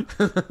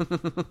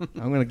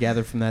 I'm gonna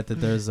gather from that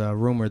there's a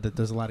rumor that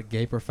there's a lot of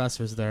gay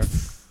professors there.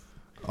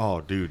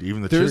 Oh, dude,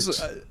 even the There's chicks.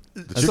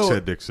 The chicks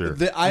had dicks there.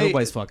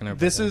 Nobody's fucking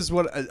everybody. This is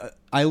what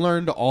I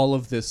learned all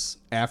of this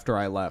after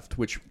I left,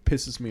 which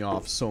pisses me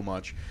off so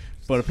much.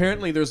 But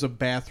apparently, there's a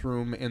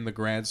bathroom in the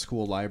grad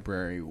school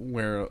library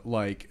where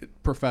like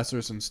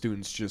professors and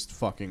students just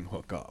fucking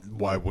hook up.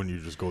 Why wouldn't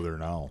you just go there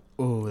now?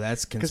 Oh,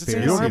 that's Because it's conspiracy.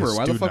 Ann You don't need a Arbor.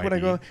 Why the fuck would I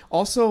go? student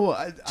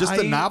Also, Just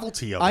the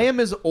novelty of it. I am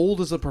as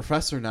old as a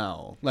professor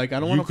now. Like I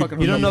don't want to could fucking.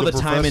 be You don't know the the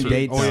time and professor.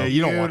 date, Oh yeah, though.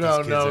 you don't want these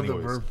kids know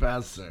anyways. the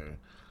professor.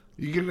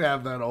 You can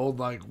have that old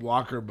like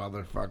Walker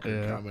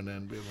motherfucker coming in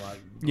and be like,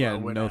 Yeah,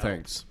 "Growing no out."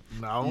 thanks.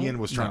 No, Ian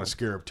was trying No. to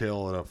scare up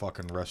Tail at a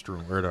fucking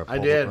restroom or at a I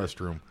public did.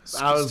 restroom.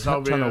 I was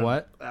hoping Trying to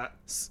what?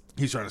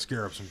 He's trying to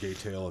scare up some gay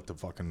tail at the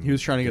fucking. He was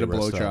trying to get a gay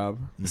rest stop.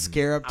 blowjob.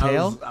 Scarab I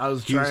tail.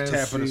 was He was trying to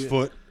tapping his see-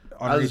 foot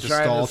I underneath was the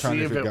trying stall, to trying see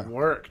to if figure it out.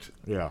 worked.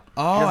 Yeah.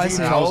 Oh, I He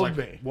see. And I was told like,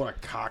 me. what a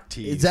cock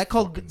tease. Is that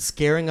called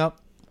scaring up?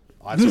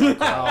 That's what I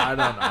call Oh, I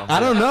don't know. I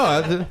don't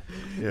know.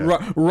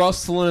 Yeah.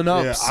 Rustling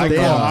up. Yeah, so I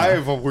Damn.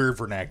 have a weird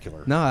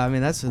vernacular. No, I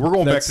mean that's We're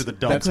going back that's- to the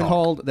dumb That's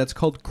talk.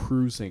 called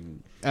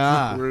cruising.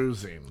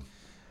 Cruising.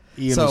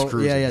 Ian So, was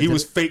cruising. yeah, he did-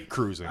 was fake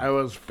cruising. I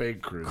was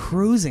fake cruising.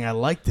 cruising. I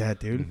like that,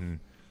 dude.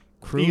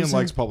 Cruising. Ian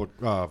likes public,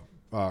 or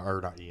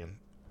not Ian.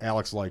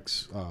 Alex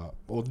likes.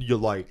 Well, you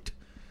liked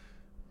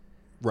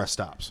rest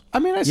stops. I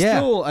mean,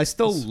 Yeah. I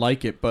still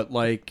like it, but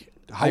like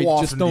How I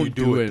often just don't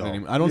do you do it, though?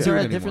 anymore. I don't Is do there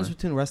it a anymore. difference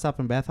between rest stop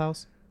and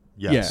bathhouse?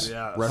 Yes.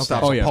 Yeah. Rest Okay.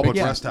 stops, Oh, yeah, public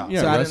big- rest stops.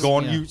 yeah, So I rest- didn't-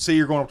 Going, you say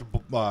you're going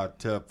up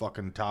to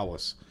fucking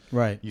Tawas.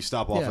 Right. You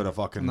stop off Yeah, at a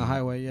fucking on the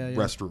highway, yeah.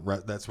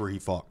 restaurant. That's where he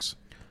fucks.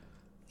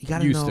 You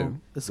gotta Used know. to.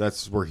 It's,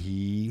 That's where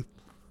he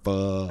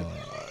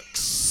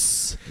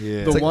fucks.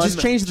 Yeah. The like, one- just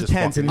change the Just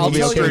tense fucking- and I'll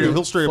he'll be tell okay. you-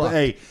 he'll straight up. Fuck.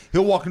 Hey,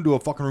 he'll walk into a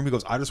fucking room. He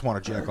goes, "I just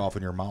want to jack off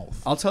in your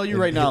mouth." I'll tell you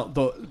right now,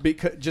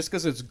 just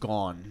because it's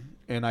gone,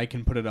 and I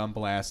can put it on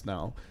blast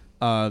now.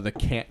 The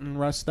Canton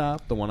rest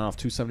stop, the one off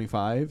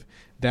 275,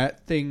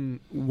 that thing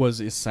was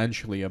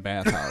essentially a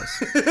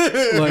bathhouse.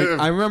 Like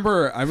I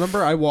remember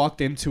I walked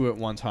into it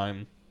one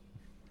time,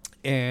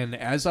 and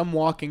as I'm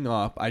walking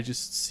up, I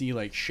just see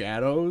like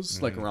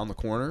shadows like around the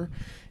corner,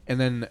 and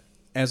then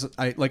as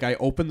I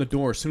open the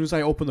door. As soon as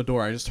I open the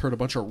door, I just heard a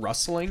bunch of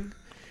rustling.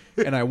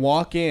 And I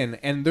walk in,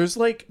 and there's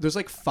like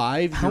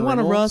 5 I want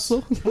to urinals.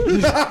 rustle.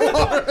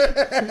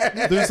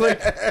 there's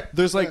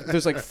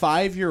like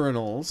 5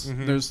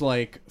 urinals. There's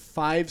like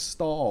 5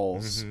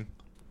 stalls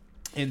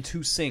and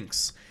 2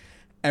 sinks.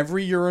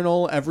 Every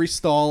urinal, every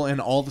stall, and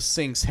all the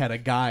sinks had a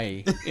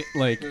guy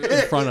like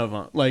in front of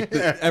them. Like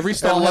every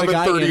stall had a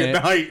guy in 11:30 it.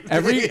 at night.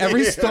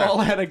 Every Yeah. stall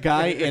had a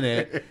guy in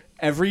it.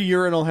 Every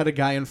urinal had a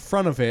guy in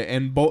front of it,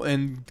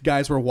 and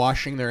guys were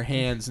washing their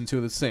hands into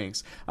the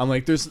sinks. I'm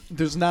like,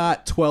 there's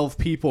not 12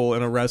 people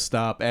in a rest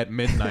stop at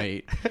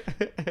midnight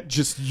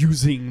just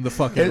using the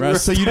fucking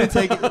rest. So you stop.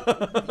 didn't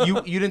take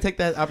you didn't take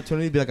that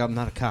opportunity to be like, I'm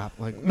not a cop.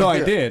 Like, No,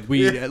 I did.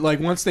 We like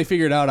once they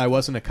figured out I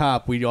wasn't a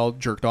cop, we all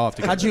jerked off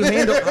together. how'd you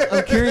handle?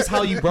 I'm curious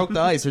how you broke the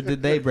ice, or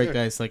did they break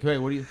the ice? Like, hey,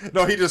 what do you?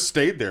 No, he just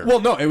stayed there. Well,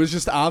 no, it was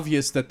just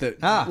obvious that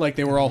Ah. like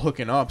they were all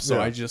hooking up, so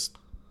Yeah. I just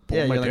pulled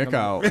Yeah, my you're like, dick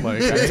out.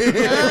 Like,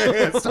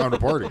 It's time to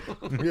party.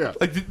 Yeah.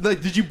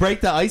 Did you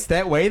break the ice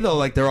that way though?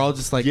 Like they're all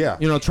just like, Yeah.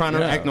 trying to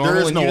Yeah. act There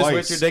normal, is and no you just ice.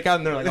 whip your dick out,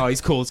 and they're like, oh,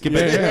 he's cool. Let's get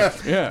back.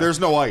 yeah, yeah. There's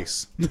no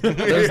ice.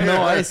 There's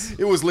no ice.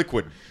 It was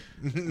liquid.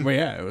 But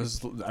yeah, it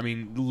was. I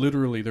mean,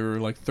 literally, there were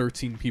like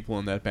 13 people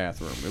in that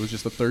bathroom. It was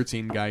just a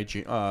 13 guy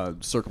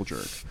circle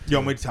jerk. You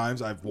know how many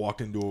times I've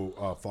walked into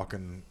a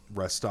fucking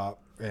rest stop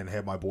and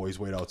had my boys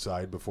wait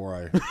outside before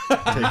I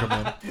take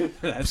them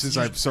in? Since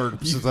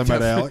I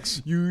met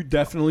Alex. You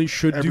definitely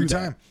should Every do that.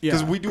 time.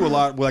 Because Yeah. we do a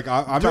lot. Like,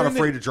 I'm not During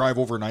afraid to drive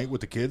overnight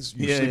with the kids.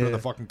 You Yeah, sleep in yeah. the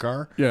fucking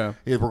car. Yeah.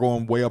 We're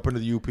going way up into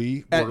the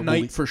UP. At We're-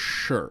 night we- for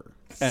sure.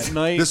 At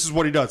night. This is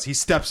what he does. He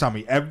steps on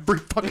me every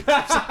fucking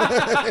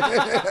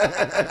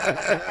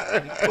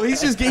Well,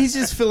 he's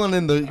just filling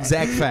in the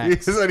exact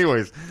facts.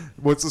 Anyways,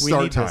 what's the We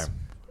start need this. time?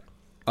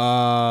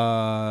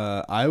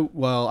 I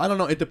don't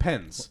know. It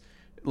depends.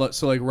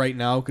 So like right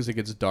now, because it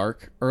gets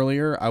dark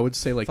earlier, I would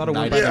say like Thought it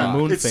 9 went by the o'clock.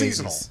 moon it's phases.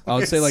 seasonal. I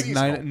would say It's like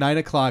seasonal. 9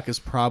 o'clock is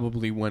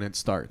probably when it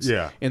starts.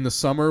 Yeah. In the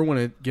summer, when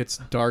it gets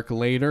dark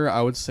later,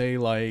 I would say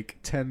like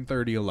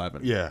 10:30,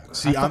 11. Yeah.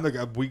 See, I'm the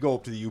guy. We go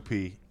up to the UP,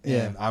 and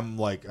Yeah. I'm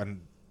like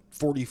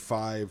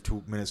 45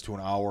 minutes to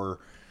an hour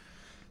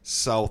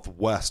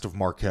southwest of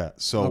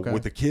Marquette. So Okay.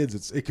 with the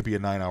kids, it could be a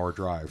 9-hour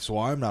drive. So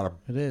I'm not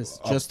It is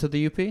just to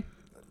the UP.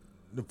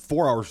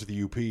 4 hours to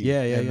the UP.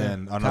 Yeah, and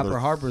then another Copper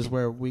Harbor is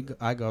where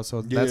I go,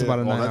 so Yeah, that's about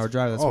a well, 9-hour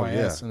drive. That's why I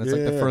yeah. asked, and it's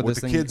like the Yeah, furthest with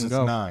the thing kids, you it's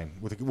can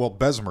go. 9.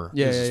 Bessemer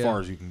Yeah, is yeah, as yeah. far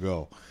as you can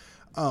go.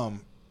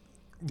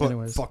 But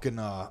Anyways. fucking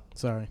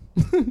Sorry,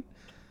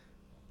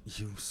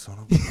 you son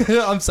of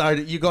a I'm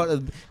sorry. You go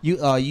to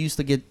you used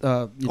to get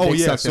your dick Oh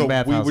yeah, sucked so in we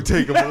bathhouses. would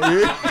take them.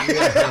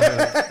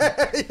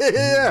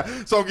 Yeah.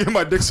 So I'm getting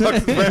my dick sucked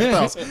in the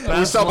bathhouse.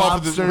 We stop off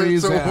at this. lobster you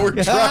So found. we're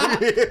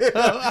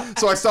driving.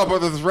 So I stop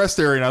off at this rest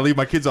area and I leave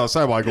my kids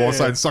outside while I go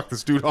outside and suck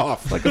this dude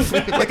off. like a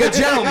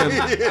gentleman,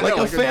 like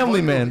a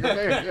family man.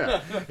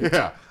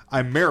 Yeah.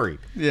 I'm married.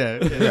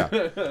 Yeah,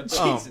 Yeah.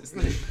 Jesus.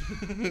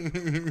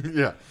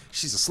 Yeah.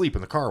 She's asleep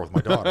in the car with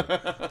my daughter.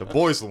 The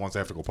boys are the ones that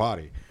have to go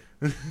potty.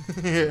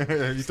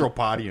 You throw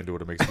potty into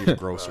it, it makes it even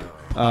grosser.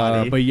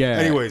 But yeah.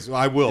 Anyways,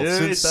 I will.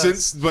 Yeah, it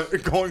Since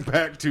but going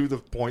back to the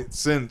point,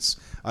 since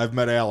I've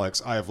met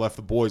Alex, I have left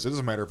the boys. It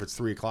doesn't matter if it's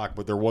 3 o'clock,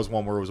 but there was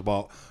one where it was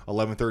about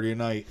 11:30 at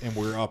night, and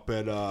we're up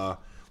at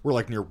we're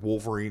like near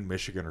Wolverine,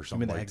 Michigan, or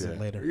something I'm like gonna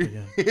exit that.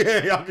 later. but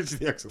yeah. Yeah, I'll get you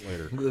the exit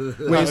later.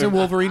 Wait, isn't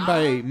Wolverine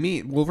by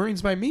me?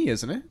 Wolverine's by me,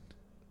 isn't it?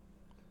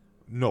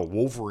 No,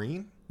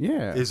 Wolverine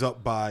Yeah. is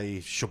up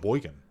by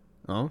Sheboygan.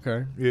 Oh,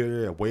 okay.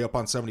 Yeah, way up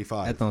on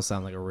 75. That don't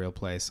sound like a real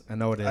place. I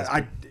know it is.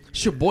 I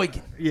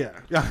Sheboygan. yeah,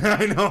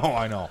 I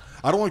know.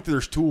 I don't like that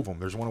there's 2 of them.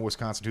 There's one in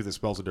Wisconsin too that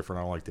spells it different.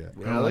 I don't like that.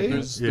 Really?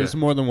 There's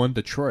more than one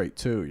Detroit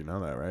too. You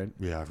know that, right?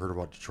 Yeah, I've heard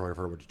about Detroit. I've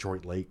heard about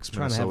Detroit Lakes,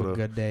 Trying to have a Minnesota.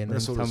 good day and then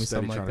Minnesota's tell me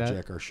steady something like trying to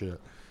that. jack our shit.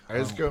 I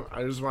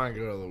just want to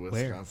go to the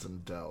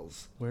Wisconsin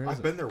Dells. Where is I've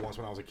it? been there once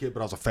when I was a kid, but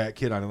I was a fat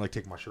kid. I didn't like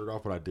taking my shirt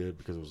off, but I did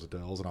because it was the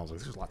Dells, and I was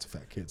like, "There's lots of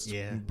fat kids."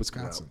 Yeah. in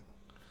Wisconsin.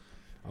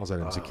 I was that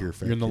insecure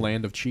fat. You're in the kid.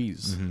 land of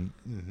cheese.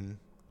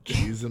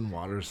 Cheese and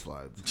water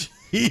slides.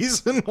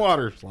 Cheese and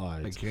water I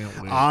slides.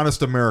 can't wait.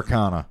 Honest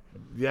Americana.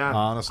 Yeah,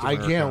 Honest I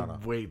Americana.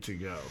 can't wait to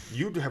go.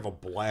 You'd have a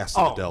blast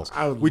at Oh, the Dells.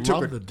 I would we took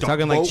love a the dump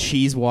Talking like boat.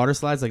 cheese water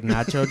slides, like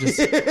nacho. Just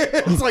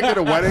It's like at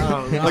a wedding,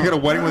 like at a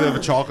wedding where they have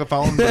a chocolate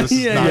fountain, but this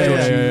is Yeah, nacho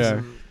yeah,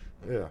 cheese. yeah.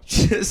 Yeah.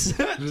 just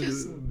But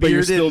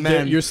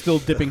bearded you're still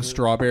dipping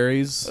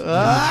strawberries. in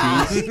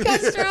You got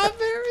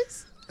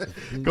strawberries.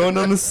 Going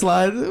on the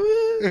slide.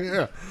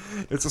 Yeah.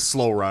 It's a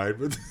slow ride,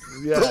 but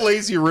Yeah. the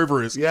lazy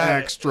river is Yeah.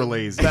 extra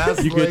lazy.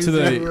 Best You get to lazy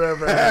the- river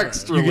ever.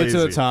 Extra You get to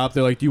the lazy. top.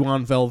 They're like, "Do you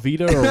want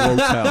Velveeta or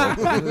Rotel?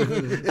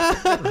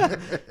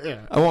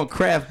 I want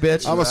Kraft,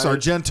 bitch. I'm a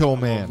Sargento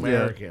man.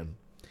 American.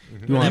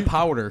 You want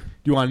powder. Do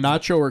you want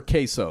nacho or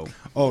queso?"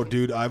 Oh,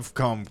 dude, I've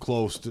come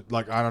close to,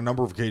 like, on a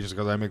number of occasions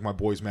because I make my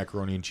boys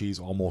macaroni and cheese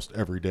almost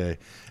every day,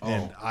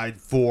 and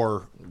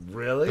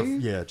Really?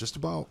 yeah, just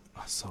about.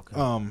 Oh, so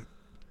good.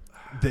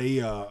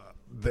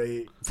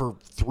 They for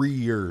 3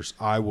 years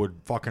I would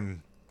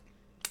fucking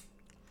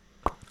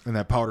and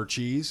that powdered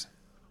cheese.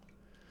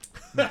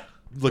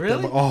 Lick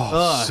Really? them,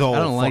 oh, so I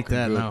don't like fucking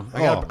that. good. No,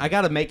 Oh, I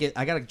gotta make it.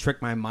 I gotta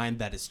trick my mind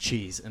that it's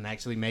cheese and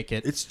actually make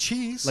it. it's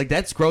cheese. Like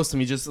that's gross to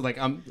me. Just like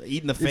I'm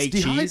eating the it's fake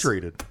cheese.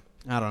 dehydrated.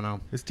 I don't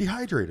know. It's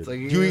dehydrated. like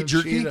Do you eating eat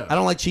jerky? Cheetos. I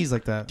don't like cheese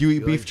like that. Do you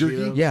eat You beef like jerky?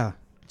 Cheetos? Yeah,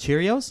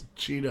 Cheerios.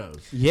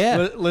 Cheetos.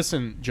 Yeah.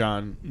 Listen,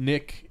 John.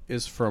 Nick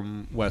is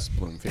from West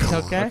Bloomfield.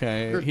 Okay.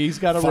 Okay. He's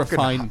got a Fucking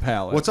refined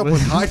palate. What's up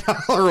with High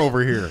Dollar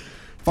over here?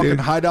 Fucking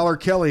High Dollar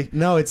Kelly.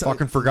 No, it's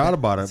fucking forgot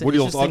about it. It's What an do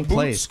you interesting Ugg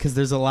place boots? because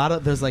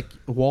there's like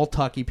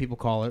Waltucky people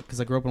call it because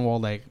I grew up in Wall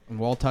Lake and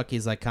Waltucky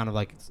is like kind of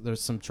like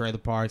there's some trailer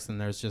parks and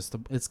there's just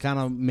it's kind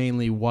of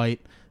mainly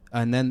white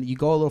and then you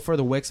go a little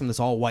further Wixom there's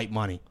all white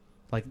money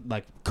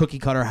like cookie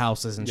cutter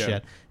houses and Yeah.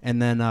 shit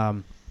and then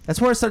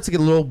that's where it starts to get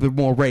a little bit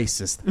more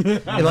racist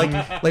and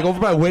like over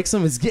by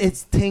Wixom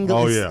it's tingled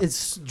Oh, it's, yeah.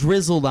 it's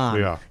drizzled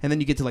on Yeah. and then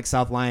you get to like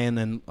South Lyon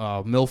and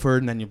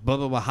Milford and then you blah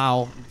blah blah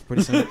Howell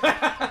pretty soon.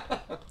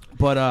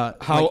 But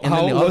How and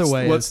then the other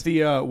way what's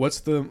is, what's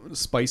the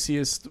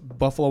spiciest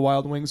Buffalo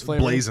Wild Wings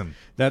flavor? Blazing.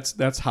 That's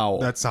Howell.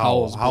 That's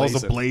Howell's. Howell's a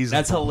Blazin'. blazing.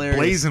 That's hilarious.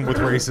 Blazing with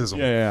racism.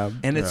 Yeah.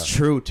 and it's Yeah.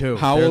 true too.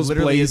 Howell's There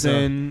literally is a-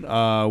 Blazin',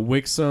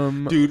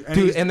 Wixom. Dude,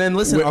 Dude, and then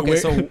listen. Wi- Okay,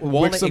 so Wi-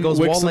 Wall Lake, it goes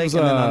Wall Wixom's, Lake,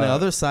 and then on the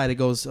other side it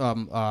goes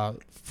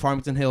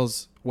Farmington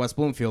Hills, West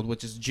Bloomfield,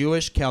 which is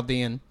Jewish,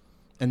 Chaldean,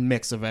 and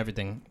mix of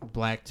everything,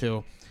 black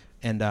too,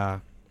 and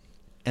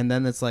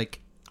then it's like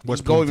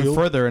West you go even Bloomfield?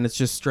 further, and it's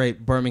just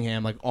straight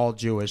Birmingham, like all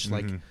Jewish,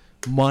 like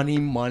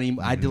money.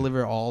 I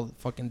deliver all the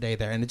fucking day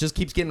there, and it just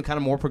keeps getting kind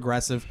of more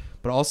progressive,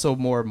 but also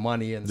more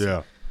money and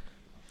Yeah.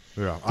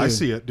 Yeah. I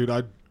see it, dude.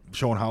 I'm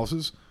showing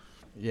houses.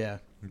 yeah.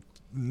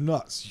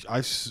 Nuts.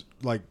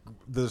 Like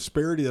the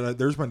disparity that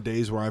there's been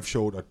days where I've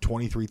showed a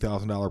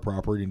 $23,000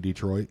 property in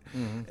Detroit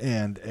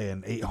and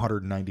an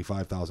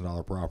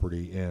 $895,000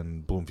 property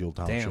in Bloomfield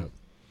Township.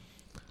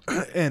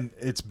 And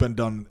it's been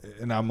done,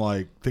 and I'm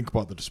like, think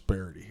about the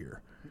disparity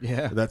here.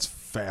 Yeah. That's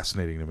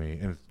fascinating to me,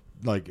 and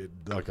I don't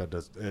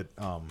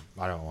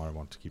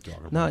want to keep talking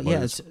about No, it, but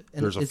yeah, it's, it's-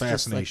 and there's a it's just, like-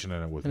 fascination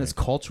in it with And me. it's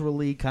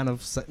culturally kind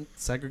of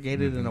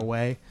segregated in a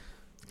way.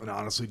 And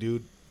honestly,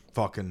 dude,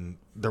 fucking,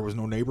 there was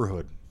no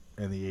neighborhood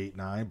in the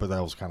 8-9, but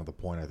that was kind of the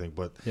point, I think.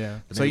 But Yeah.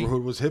 the So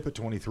neighborhood was hip at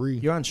 23.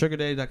 You're on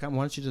SugarDaddy.com.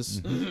 Why don't you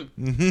just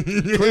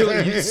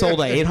clearly you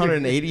sold a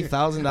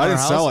 $880,000 I didn't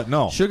house. sell it,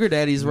 no. Sugar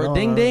Daddy's No,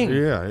 ding ding.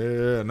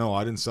 Yeah. No,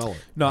 I didn't sell it.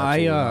 No,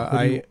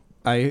 Absolutely not.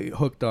 I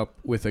hooked up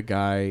with a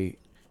guy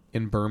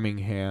in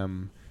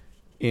Birmingham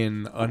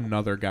in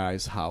another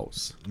guy's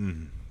house.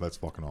 That's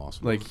fucking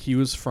awesome. Like he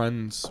was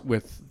friends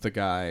with the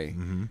guy,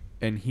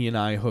 and he and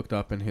I hooked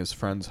up in his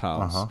friend's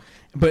house. Uh-huh.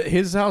 But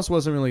his house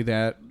wasn't really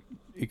that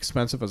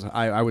expensive as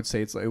I would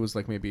say. It was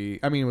like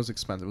maybe it was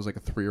expensive. It was like a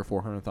 $300,000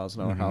 or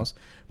 $400,000 house.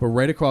 But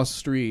right across the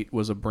street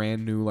was a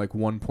brand new like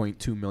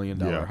 $1.2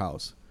 million Yeah.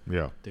 house.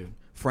 Yeah. Dude,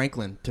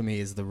 Franklin to me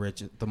is the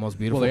most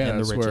beautiful Well, yeah,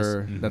 and the that's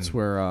richest. that's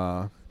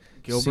where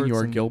Gilbert's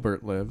Senor and-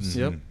 Gilbert lives.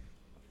 Yep.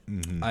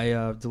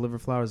 I deliver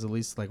flowers at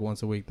least like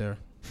once a week there.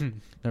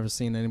 Never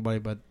seen anybody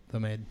but the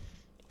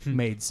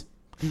maids.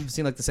 I've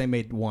seen like the same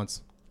maid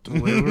once.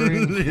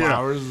 Delivering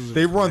flowers. Is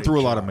They run great through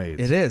a lot of job.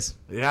 maids. It is.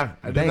 Yeah,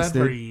 I did Thanks, that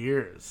for dude.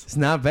 years. It's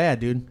not bad,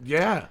 dude.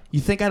 Yeah.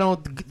 You think I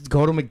don't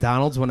go to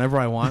McDonald's whenever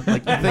I want?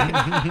 Like, you think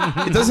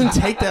it doesn't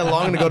take that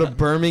long to go to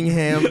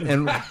Birmingham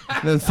and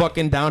then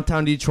fucking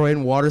downtown Detroit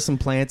and water some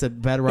plants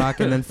at Bedrock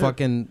and then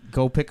fucking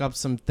go pick up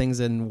some things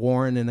in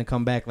Warren and then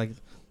come back. Like,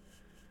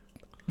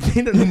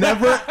 they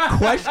never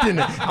question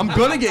it. I'm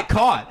gonna get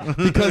caught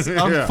because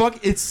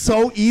it's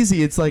so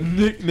easy. It's like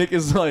Nick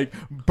is like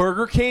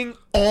Burger King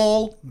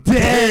all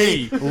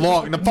day.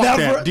 Long. No, fuck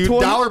Never that, dude.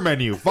 20 Dollar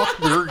menu. Fuck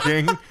Burger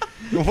King.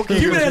 Give me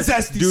that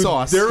zesty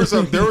sauce. There was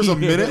a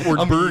minute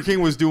where Burger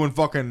King was doing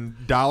fucking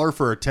 $1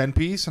 for a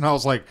 10-piece, and I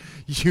was like,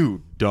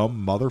 "You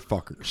dumb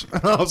motherfuckers!"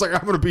 I was like,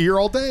 "I'm gonna be here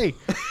all day,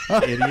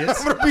 idiots.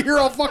 I'm gonna be here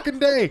all fucking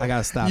day." I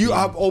gotta stop You eating.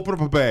 I'll open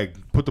up a bag,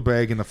 put the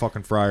bag in the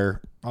fucking fryer.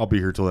 I'll be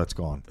here till that's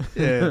gone.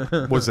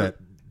 Yeah. What's that?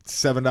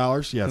 $7?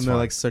 Yeah, it's And they're fine.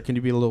 like, "Sir, can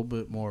you be a little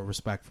bit more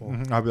respectful?"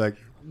 I'll be like,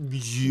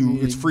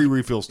 it's free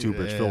refills too,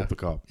 bitch. Fill up the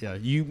cup. Yeah,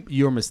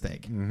 your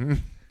mistake.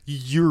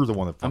 You're the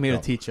one that. I'm here to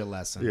fucked up. teach you a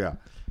lesson.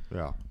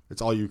 Yeah.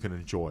 It's all you can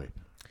enjoy.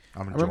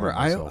 I'm I enjoying remember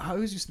myself. I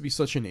always used to be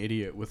such an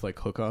idiot with like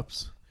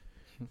hookups.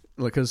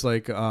 Because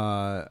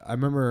I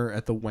remember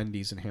at the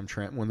Wendy's in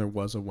Hamtramck when there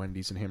was a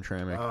Wendy's in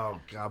Hamtramck. Oh,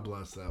 God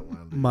bless that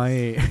one.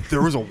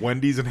 There was a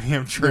Wendy's in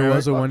Hamtramck. There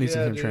was a Wendy's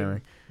yeah, in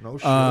Hamtramck. No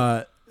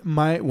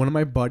shit. One of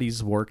my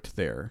buddies worked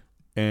there,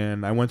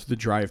 and I went to the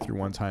drive-thru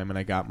one time, and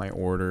I got my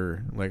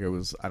order. Like, it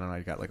was, I don't know,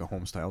 I got like a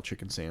home-style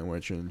chicken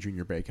sandwich and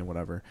junior bacon,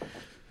 whatever.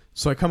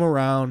 So I come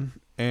around,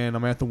 and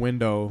I'm at the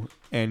window,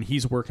 and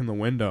he's working the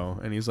window,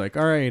 and he's like,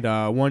 all right,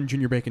 1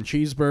 junior bacon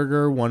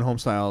cheeseburger, 1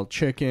 home-style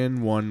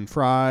chicken, 1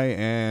 fry,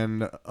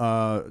 and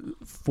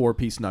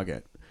 4-piece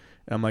nugget.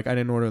 And I'm like, I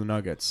didn't order the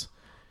nuggets.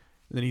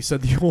 And then he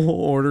said the whole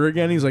order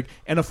again. He's like,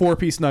 and a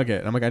 4-piece nugget.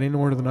 And I'm like, I didn't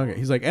order the nugget.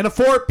 He's like, and a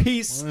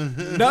 4-piece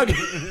nugget.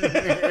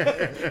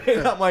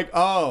 And I'm like,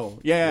 oh,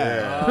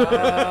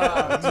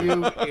 yeah.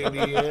 You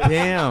idiot.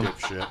 Damn.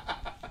 Dipshit.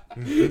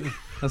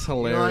 That's You're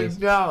hilarious.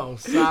 like, no,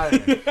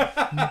 sorry.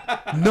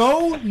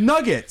 No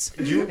nuggets.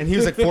 And he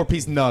was like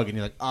 4-piece nug, and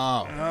you're like,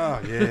 oh.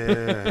 Oh,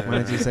 yeah. Why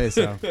did you say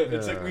so?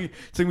 It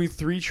took me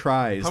 3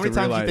 tries. How many to times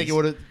do you realize. think it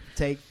would have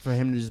take for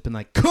him to just been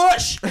like,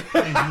 Kush!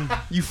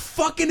 You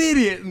fucking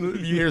idiot! And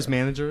you hear his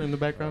manager in the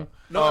background?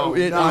 No,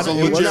 It was a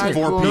legit wasn't.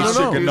 4-piece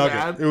No. chicken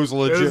nugget. It was a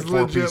legit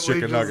 4-piece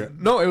chicken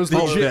nugget. No, it was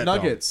Oh, legit that dumb.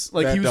 nuggets.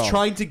 Like That he was dumb.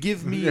 trying to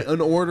give me an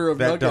order of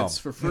That nuggets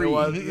dumb. for free.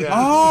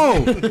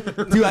 Oh!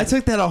 Dude, I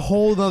took that a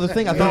whole other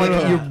thing. I thought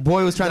like your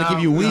boy was trying to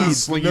give you weed.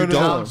 Sling No, you no,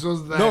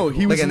 down. No,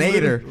 he was Like an literally-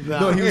 aider.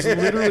 No, he was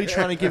literally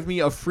trying to give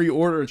me a free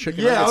order of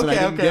chicken Yeah, nuggets, okay,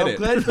 and I didn't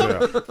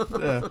get it. I'm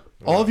glad. Yeah.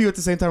 All of you at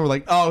the same time were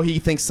like, oh, he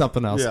thinks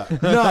something else. Yeah.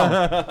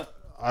 No.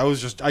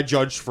 I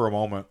judged for a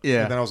moment.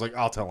 Yeah. And then I was like,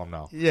 I'll tell him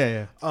now.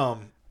 Yeah.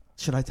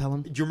 Should I tell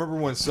him? Do you remember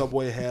when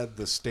Subway had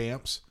the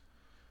stamps?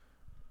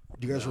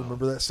 Do you guys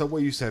remember that?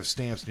 Subway used to have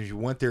stamps, and if you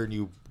went there and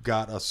you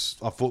got a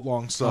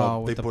foot-long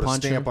sub, with they the put a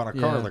stamp puncher? on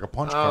a card, Yeah. like a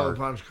punch Oh, card. the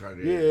punch card.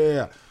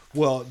 Yeah.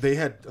 Well, they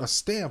had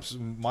stamps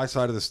in my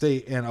side of the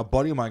state, and a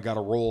buddy of mine got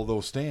a roll of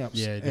those stamps,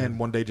 Yeah, he did. and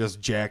one day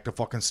just jacked a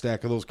fucking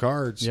stack of those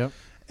cards. Yep.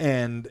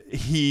 And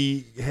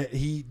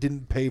he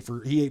didn't pay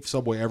for. He ate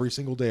Subway every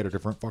single day at a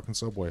different fucking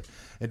Subway,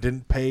 and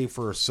didn't pay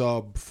for a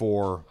sub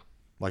for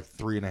like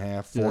 3.5,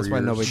 4 That's years. why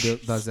nobody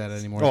does that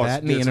anymore. Oh, That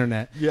and the it's-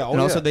 internet. yeah, oh, and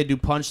also yeah. they do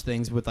punch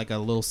things with like a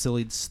little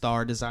silly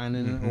star design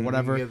in it or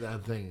whatever. Get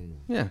that thing.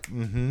 Yeah.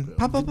 Mm-hmm.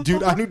 Pop, pop, pop,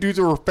 Dude, pop. I knew dudes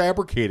that were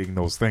fabricating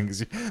those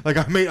things. Like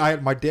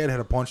my dad had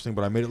a punch thing,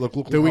 but I made it look.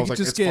 Dude, I we was could like,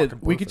 just it's get fucking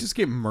we could perfect. just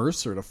get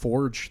Mercer to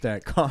forge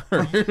that card.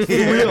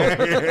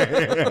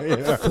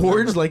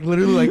 Forge, like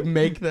literally like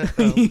make that.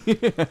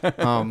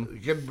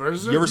 Get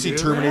Berserk. You ever seen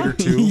do Terminator that?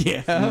 2?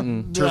 Yeah.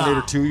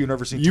 Terminator 2. You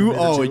never seen You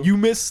Terminator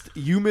 2?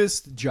 you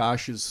missed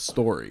Josh's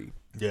story.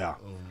 Yeah,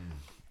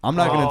 I'm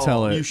not gonna Oh,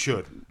 tell it. you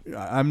should.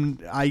 I'm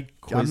not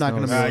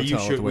gonna knows. be able to You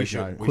tell it should. the way We should.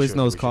 Josh. We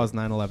Quiznos should. caused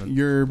 9/11.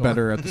 You're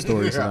better at the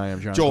stories than I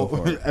am, John. Go for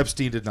Joel it.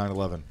 Epstein did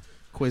 9/11.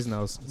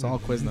 Quiznos. It's all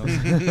Quiznos.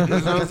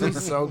 Quiznos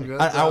is so good.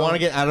 I want to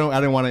get. I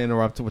didn't want to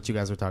interrupt what you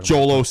guys were talking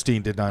Joel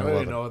Osteen did I don't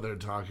even 9/11. know what they're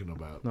talking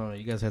about. about. No,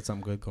 you guys had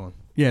something good going.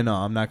 Yeah, no,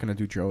 I'm not gonna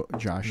do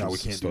Josh's No, we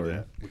can't story. do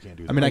that. We can't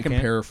do that. I mean, Oh, I you can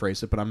can't?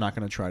 paraphrase it, but I'm not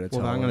gonna try to tell.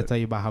 Well, I'm going it. to tell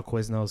you about how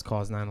Quiznos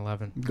caused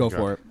 9/11. Go Okay.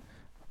 for it.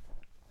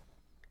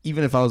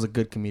 Even if I was a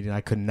good comedian,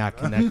 I could not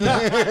connect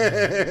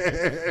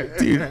that.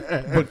 Dude,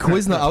 but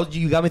Quiznos,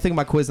 you got me thinking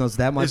about Quiznos.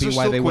 That might Is be there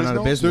why still they went out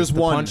of Quiznos? business. There's The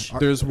one. punch-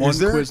 There's one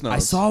there? Quiznos. I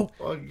saw.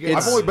 Well, yeah.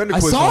 I've only been to I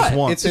saw Quiznos it.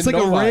 once. It's like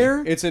a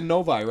rare. It's in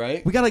Novi,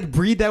 right? We gotta like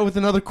breed that with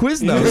another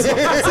Quiznos.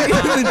 It's like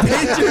an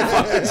endangered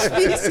fucking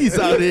species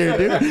out here,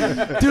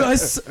 dude.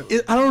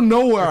 Dude, I don't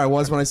know where I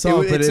was when I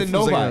saw it, but it's it in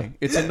was Novi. like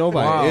It's in Novi.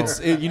 Wow.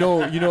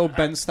 You know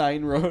Ben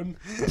Stein Road.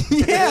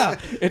 yeah,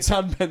 It's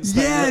on Ben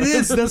Stein. yeah, Road. it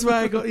is. That's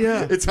why I go.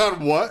 Yeah, It's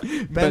on what?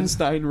 Ben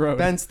Stein Road.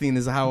 Benstein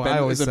is how I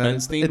always is it said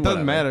Benstein? it. It doesn't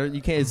Whatever. matter.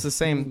 You can't. It's the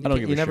same. I don't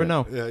give You a never shit.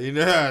 know.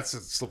 Yeah, it's a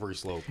slippery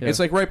slope. It's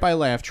like right by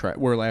Laugh Track,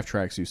 where Laugh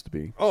Tracks used to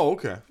be. Oh,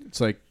 okay. It's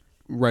like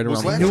right Was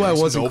around. Laugh I knew I Tracks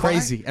wasn't Novi?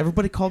 crazy.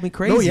 Everybody called me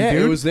crazy. No, yeah,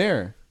 dude. it was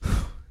there.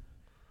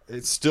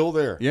 It's still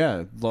there.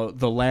 Yeah,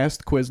 the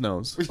last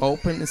Quiznos.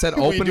 open. It said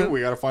We open. do. We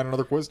got to find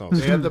another Quiznos.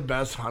 They had the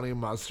best honey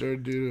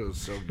mustard, dude. It was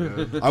so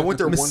good. I went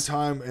there one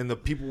time, and the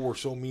people were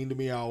so mean to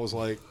me. I was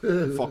like,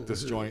 "Fuck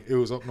this joint." It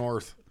was up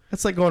north.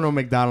 It's like going to a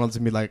McDonald's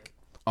and be like,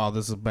 "Oh,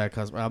 this is a bad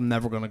customer. I'm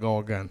never gonna go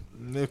again."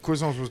 The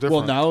Quiznos was different.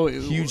 Well, now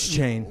Huge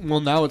chain. Well,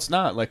 now it's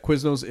not. Like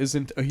Quiznos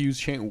isn't a huge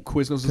chain.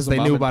 Quiznos is Because a they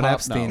mom knew and about pop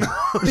Epstein. now.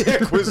 yeah,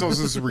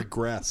 Quiznos has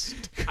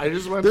regressed. I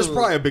just went There's to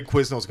probably a big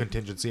Quiznos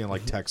contingency in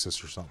like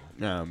Texas or something.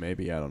 No,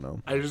 maybe I don't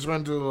know. I just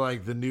went to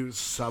like the new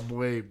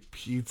Subway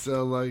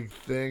pizza like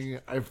thing.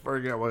 I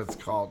forget what it's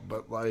called,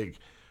 but like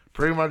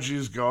pretty much you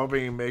just go up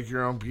and you make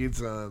your own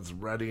pizza and it's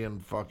ready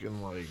and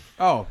fucking like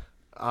Oh,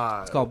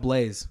 it's called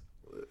Blaze.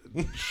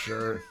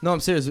 sure. No,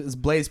 I'm serious. It's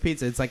Blaze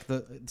Pizza. It's like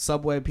the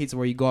Subway pizza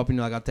where you go up and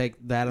you're like, "I'll take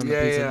that on the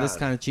Yeah, pizza. yeah. This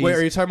kind of cheese." Wait,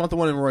 are you talking about the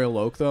one in Royal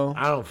Oak though?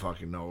 I don't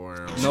fucking know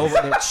where.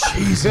 Nova?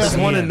 Jesus, there's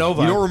one in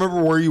Nova. You don't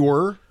remember where you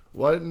were?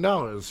 What?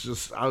 No, it's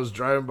just I was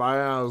driving by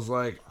and I was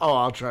like, oh,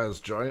 I'll try this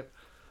joint.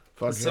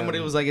 Fucking,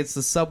 Somebody was like, "It's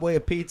the Subway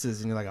of pizzas,"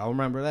 and you're like, "I'll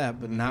remember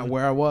that, but not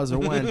where I was or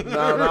when." no,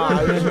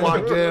 I just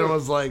walked in and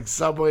was like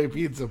Subway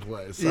pizza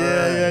place. All right,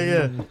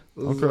 yeah.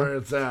 This is where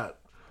it's at.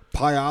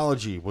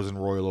 Pieology was in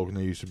Royal Oak, and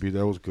they used to be.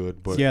 That was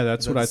good, but Yeah,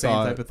 that's Is that what I the same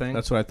thought. type of thing?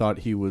 That's what I thought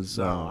he was.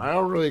 No, I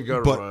don't really go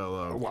to But Royal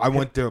Oak. I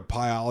went to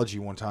Pieology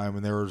one time,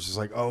 and they were just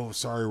like, "Oh,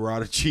 sorry, we're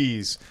out of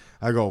cheese."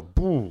 I go,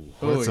 "Boo,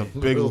 that's a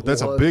big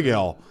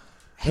L.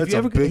 That's Have you a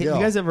ever? big You L."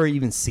 guys ever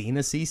even seen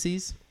a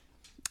CC's?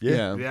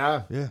 Yeah,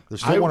 Yeah. Yeah.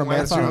 There's still one in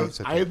went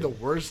Madison. to- I had the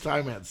worst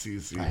time at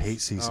CC's. I hate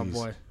CC's. Oh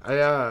boy.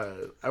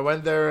 I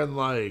went there and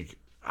like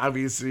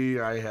obviously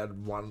I had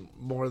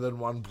more than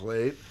one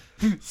plate.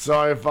 So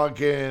I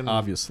fucking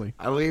Obviously.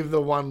 I leave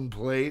the one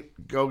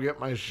plate, go get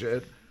my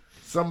shit.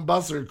 Some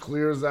busser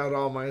clears out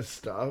all my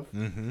stuff.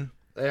 Mm-hmm.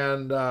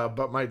 And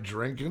but my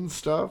drinking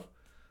stuff.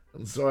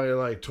 And so I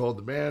like told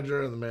the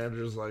manager, and the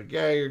manager's like,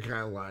 "Yeah, you're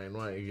kind of lying.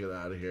 Why don't you get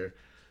out of here?"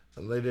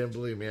 And they didn't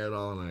believe me at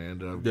all, and I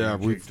ended up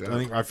getting kicked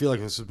out. I feel like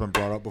this has been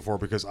brought up before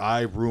because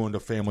I ruined a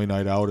family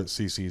night out at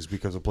CC's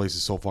because the place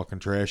is so fucking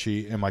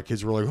trashy, and my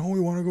kids were like, "Oh, we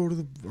want to go to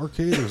the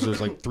arcade."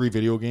 There's like 3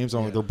 video games.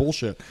 I'm like, they're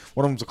bullshit.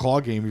 One of them's a claw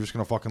game. You're just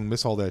gonna fucking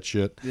miss all that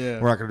shit. Yeah.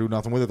 We're not gonna do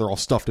nothing with it. They're all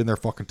stuffed in there,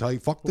 fucking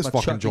tight. Fuck this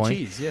about fucking Chuck E. joint.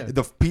 Cheese? Yeah.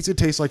 The pizza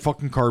tastes like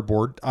fucking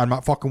cardboard. I'm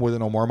not fucking with it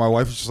no more. My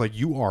wife was just like,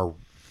 "You are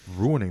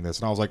ruining this,"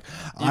 and I was like,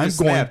 "I'm just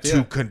going snapped, to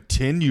yeah.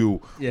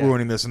 continue Yeah.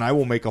 ruining this, and I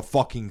will make a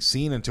fucking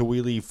scene until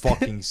we leave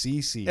fucking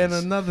CC's." And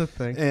another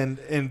thing.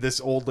 And this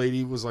old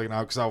lady was like, now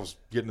because I was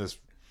getting this,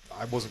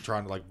 I wasn't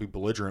trying to like be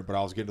belligerent, but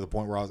I was getting to the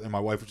point where I was, and my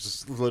wife was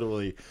just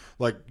literally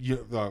like,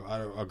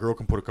 a girl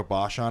can put a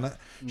kibosh on it.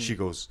 She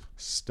goes,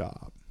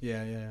 "Stop,"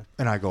 Yeah.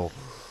 and I go,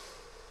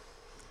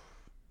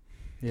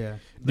 Yeah.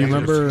 Do you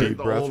remember? deep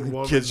The breath. old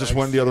woman Kids just next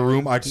went in the to other you.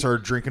 room. I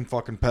started drinking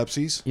fucking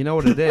Pepsis. You know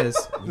what it is?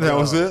 That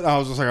was it. I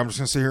was just like, I'm just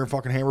gonna sit here and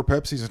fucking hammer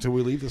Pepsis until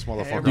we leave this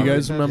motherfucker. Do you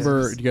guys Yeah.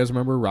 remember? Do you guys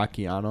remember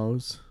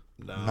Rockianos?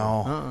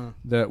 No.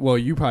 That well,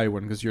 you probably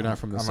wouldn't because you're not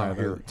from the I'm side not of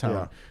here. the town.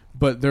 Yeah.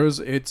 But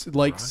it's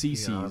like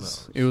Rockianos.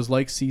 CC's. It was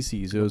like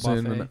CC's. It was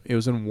buffet. it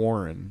was in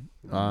Warren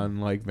on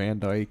like Van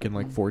Dyke and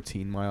like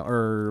 14 mile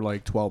or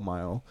like 12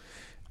 mile.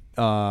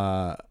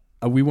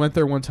 We went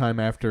there one time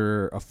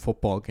after a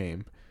football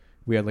game.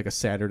 We had like a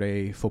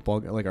Saturday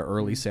football, like an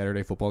early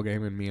Saturday football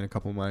game, and me and a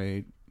couple of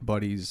my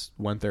buddies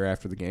went there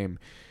after the game.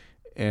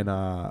 And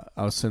I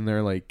was sitting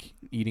there like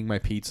eating my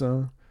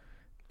pizza,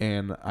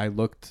 and I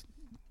looked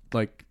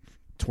like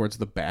towards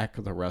the back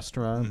of the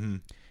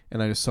restaurant,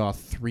 and I just saw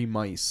 3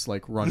 mice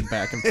like run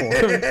back and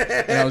forth,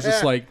 and I was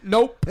just like,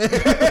 "Nope." 2.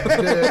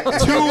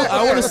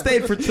 I would have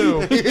stayed for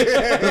 2.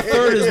 The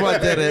third is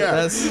what did it.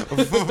 That's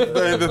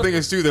And the thing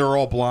is, too, they were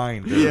all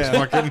blind. They were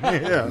fucking,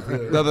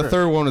 no. The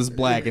third one is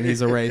black, and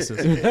he's a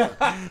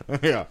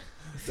racist. yeah.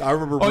 I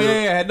remember. Oh yeah,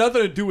 it had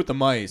nothing to do with the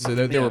mice.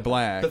 They were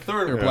black. The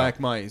third they were one. black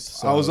mice.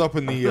 So. I was up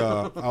in the.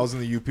 I was in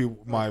the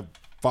UP. My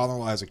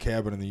father-in-law has a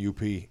cabin in the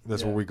UP.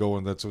 That's where we go,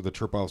 and that's where the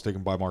trip I was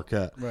taken by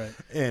Marquette. Right.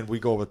 And we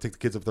go over, take the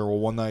kids up there. Well,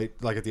 one night,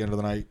 like at the end of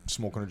the night,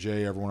 smoking a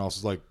J. Everyone else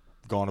is like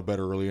gone to bed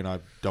early, and I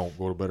don't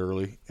go to bed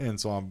early. And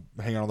so I'm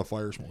hanging on the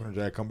fire, smoking a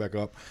J. I come back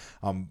up.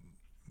 I'm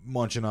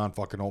munching on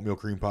fucking oatmeal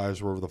cream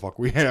pies, wherever the fuck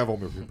we have.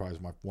 Oatmeal cream pie is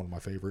one of my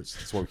favorites.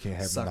 That's why we can't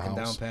have them Sucking in the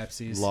down house.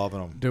 Pepsis. Loving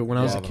them. Dude, when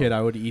I was a Loving kid, 'em.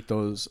 I would eat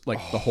those like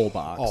the whole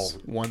box, Oh,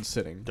 one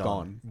sitting,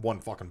 gone. One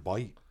fucking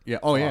bite. Yeah.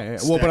 Oh yeah. Well,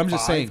 Stack but I'm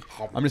just 5. saying.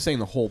 I'm just saying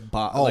the whole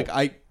box. Oh. Like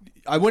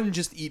I wouldn't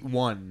just eat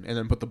one and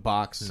then put the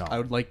box. No. I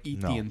would like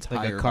eat No. the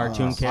entire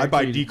cartoon box. character.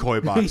 I buy decoy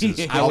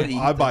boxes. I would eat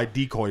I buy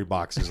decoy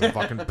boxes and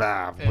fucking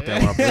bam. Put that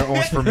one up. That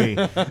one's for me.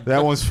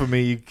 That one's for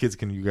me. You kids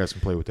you guys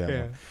can play with that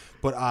one.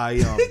 But I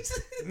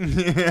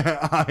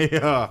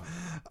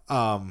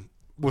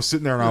was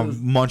sitting there and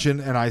I'm munching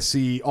and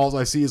all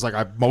I see is like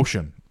I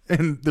motion.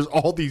 And there's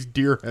all these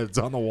deer heads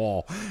on the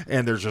wall,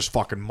 and there's just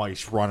fucking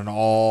mice running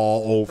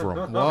all over them.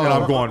 And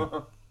I'm going,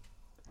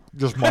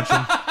 just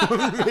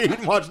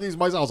munching, watching these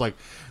mice. I was like,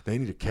 they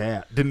need a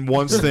cat. Didn't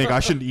once think I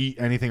shouldn't eat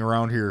anything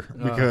around here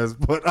because,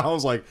 but I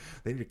was like,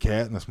 they need a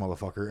cat in this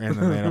motherfucker. And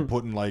then they ended up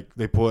putting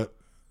they put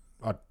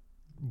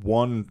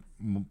one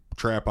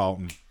trap out,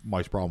 and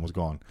mice problem was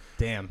gone.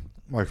 Damn.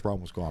 Mice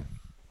problem was gone.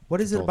 What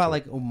is it That's about all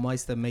like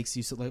mice that makes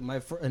you so like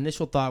my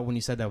initial thought when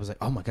you said that was like,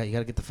 oh my god, you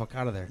gotta get the fuck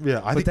out of there. Yeah,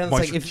 I But think then it's mice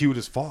like, are if- cute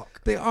as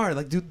fuck. They are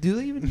like, do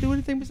they even do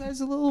anything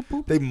besides a little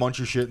poop? They munch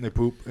your shit and they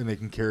poop, and they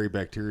can carry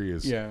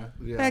bacterias. Yeah.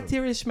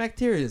 Bacteria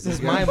schmacterias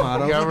is my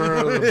motto. You ever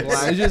heard of the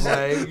black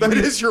plague? That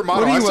is your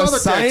motto. What are you, I a saw the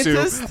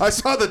scientist? tattoo. I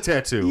saw the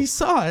tattoo. You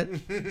saw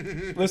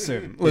it.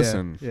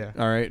 Listen. Yeah.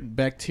 All right.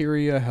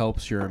 Bacteria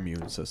helps your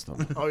immune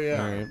system. Oh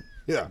yeah. All right.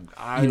 Yeah.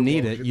 I You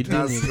need will it. You do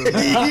contest need to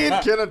that.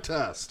 Ian can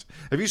attest.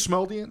 Have you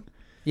smelled Ian?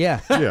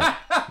 Yeah. Yeah.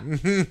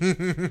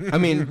 I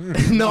mean,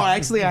 no,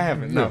 actually, I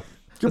haven't. No.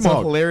 Give That's him a a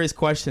hug. hilarious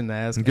question to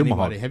ask Give him a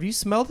anybody. hug. Have you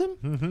smelled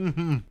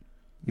him?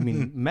 You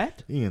mean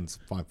Matt? Ian's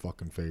my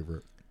fucking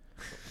favorite.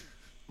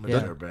 My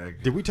Yeah.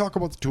 dirtbag. Did we talk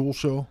about the Tool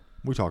Show?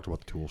 We talked about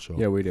the Tool Show.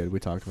 Yeah, we did. We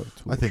talked about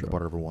the tool I think show.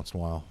 about it every once in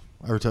a while.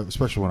 Every time,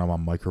 especially when I'm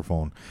on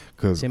microphone,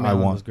 because Tim I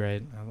Allen want. was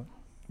great.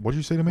 What did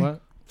you say to me?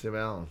 What? Tim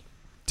Allen.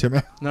 Tim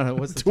Allen. No,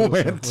 what's the Tool tool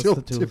show? man. What's Tool-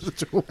 the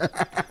tool Tim-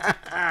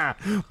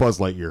 Tool- Buzz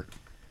Lightyear.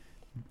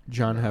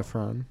 John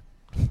Heffron.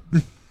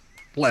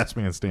 Last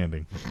man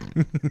standing.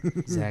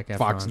 Zac Efron.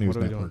 Fox News What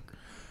are we Network.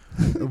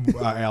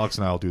 Alex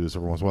and I will do this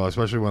every once in a while,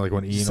 especially when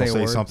when Ian Say will a say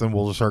word. something,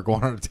 we'll just start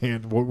going on a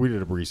tangent. We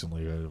did it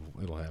recently.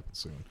 It'll happen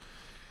soon.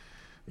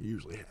 It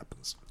usually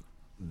happens.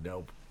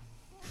 Nope.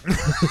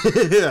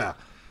 Yeah.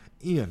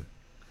 Ian,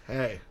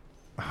 Hey.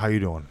 how you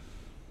doing?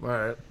 All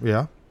right.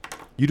 Yeah?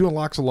 You doing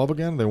Locks of Love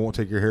again? They won't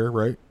take your hair,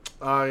 right?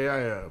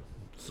 Yeah.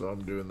 So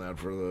I'm doing that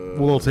for the.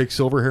 Well, they'll take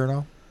silver hair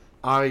now?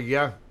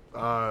 Yeah.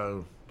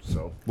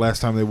 So. Last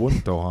time they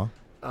wouldn't, though,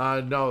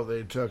 huh? No,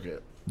 they took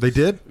it. They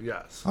did?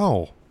 Yes.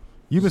 Oh.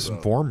 You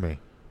misinformed me.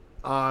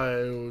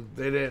 They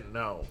didn't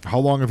know. How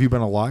long have you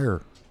been a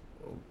liar?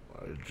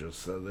 I just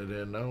said they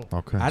didn't know.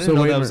 Okay. I So didn't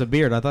know wait a that was minute. a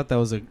beard. I thought that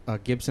was a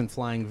Gibson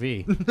Flying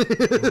V.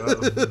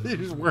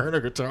 He's wearing a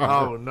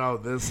guitar. Oh no,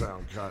 this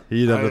sound cut.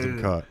 He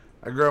doesn't cut.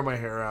 I grow my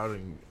hair out,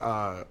 and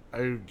I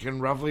can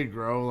roughly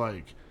grow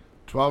like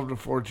 12 to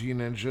 14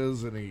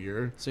 inches in a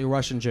year. So you're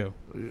Russian Jew.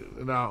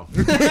 No.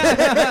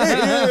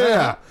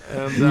 Yeah.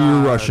 And,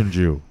 You're Russian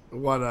Jew.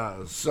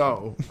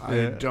 So I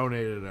Yeah.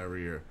 donate it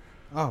every year,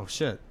 Oh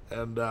shit!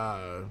 and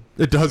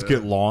It does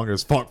get long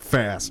as fuck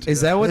fast.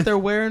 Is that what they're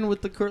wearing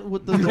with the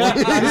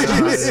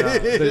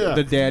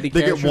The daddy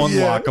They catchers. get one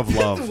lock of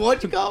love.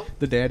 What'd you call?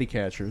 The daddy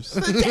catchers.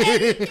 I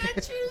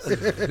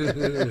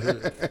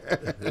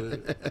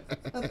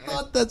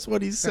thought that's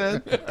what he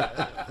said.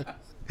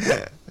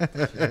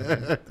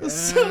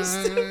 So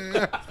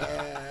stupid.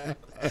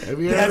 have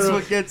you That's ever,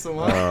 what gets him.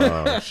 Huh?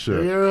 Oh, have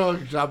shit. you ever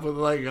hooked up with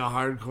like a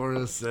hardcore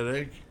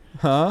acidic?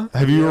 Huh?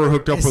 Have you ever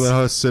hooked up with a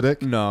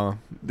Hasidic? No,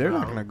 they're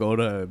not No. gonna go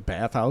to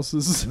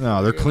bathhouses.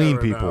 No, they're You clean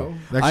never people. know.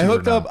 Actually, I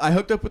hooked they're up. not. I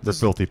hooked up with They're this.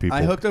 filthy people.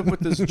 I hooked up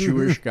with this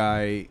Jewish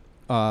guy.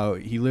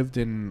 He lived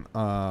in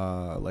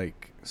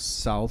like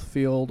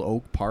Southfield,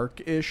 Oak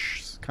Park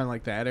ish, kind of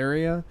like that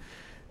area,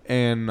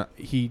 and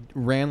he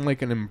ran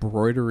like an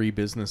embroidery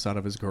business out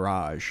of his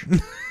garage.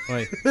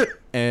 Wait,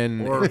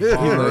 And Or a he,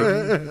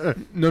 bar. like,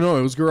 no,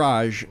 it was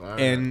garage, Alright.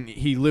 and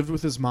he lived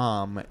with his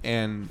mom,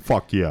 and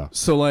Fuck yeah.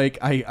 so like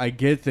I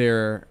get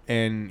there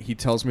and he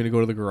tells me to go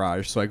to the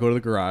garage. So I go to the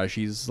garage.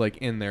 He's like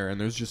in there and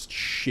there's just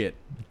shit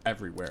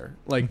everywhere.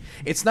 Like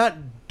it's not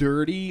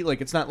dirty,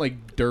 like it's not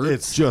like dirt.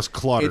 It's just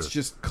clutter. It's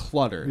just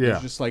clutter. Yeah.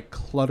 There's just like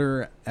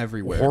clutter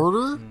everywhere.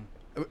 Hoarder?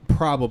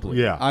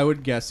 Probably. Yeah. I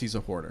would guess he's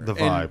a hoarder. The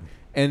vibe.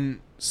 And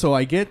so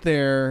I get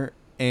there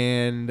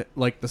and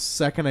like the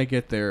second I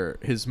get there,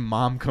 his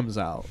mom comes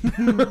out.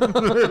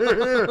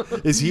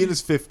 Is he in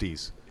his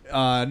 50s?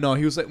 No,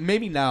 he was like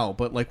maybe now,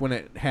 but like when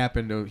it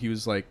happened, he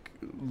was like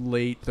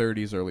late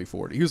 30s, early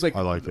 40s. He was like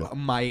I like it.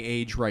 my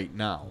age right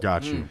now.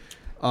 Got you.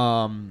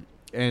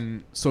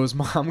 And so his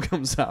mom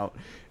comes out,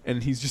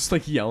 and he's just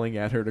like yelling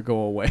at her to go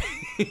away.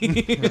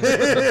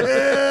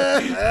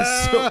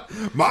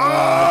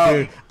 Mom!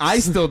 dude, I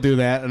still do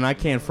that, and I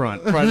can't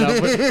front right now.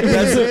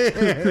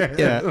 But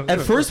yeah.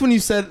 At first, when you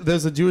said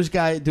there's a Jewish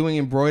guy doing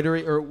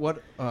embroidery or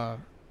what,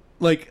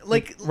 like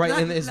right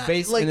not- in his not,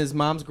 base like, in his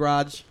mom's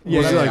garage. Yeah,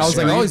 whatever, like I was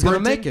like, screen oh, he's gonna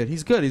printing? make it.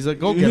 He's good. He's like,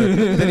 go get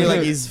it.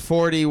 Then he's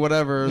 40,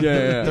 whatever,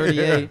 Yeah.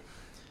 38.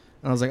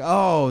 And I was like,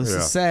 oh, this Yeah.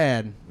 is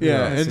sad.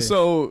 yeah. I And see.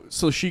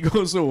 so she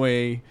goes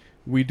away.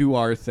 We do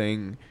our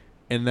thing,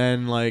 and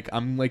then like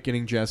I'm like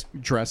getting dressed,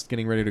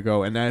 getting ready to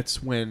go, and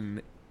that's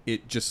when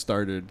it just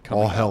started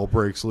coming All out. hell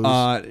breaks loose.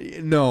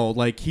 No,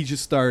 like he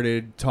just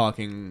started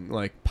talking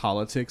like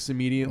politics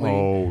immediately.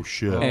 Oh,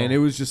 shit. And it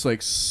was just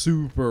like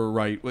super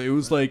right. It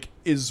was like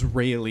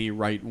Israeli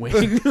right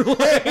wing.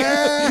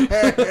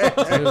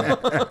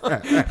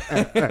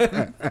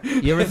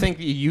 You ever think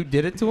you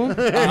did it to him?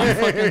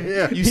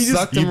 You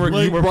sucked him.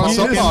 He brought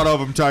something out of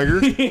him, Tiger.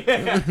 He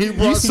You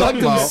brought sucked something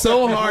him out.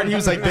 so hard. He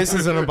was like, "This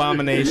is an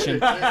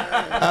abomination.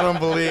 I don't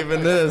believe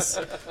in this."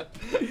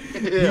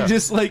 He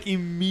just like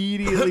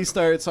immediately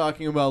started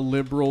talking about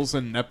liberals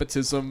and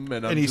nepotism,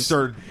 and I'm And he just,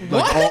 started,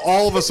 like,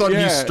 all of a sudden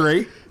he's Yeah.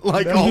 straight.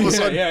 Like, all of a Yeah,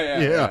 sudden,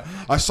 yeah.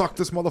 I sucked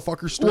this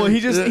motherfucker straight. Well, he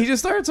just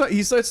starts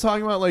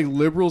talking about like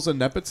liberals and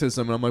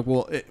nepotism, and I'm like,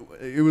 well,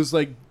 it was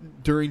like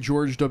during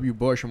George W.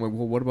 Bush. I'm like,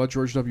 well, what about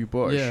George W.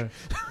 Bush? Yeah.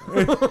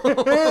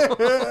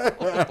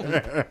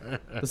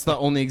 That's the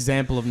only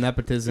example of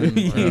nepotism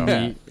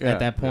Yeah. at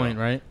that point,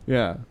 right?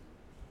 yeah.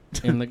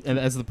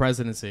 As the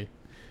presidency.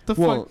 The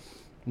Well, fuck?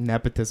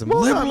 Nepotism.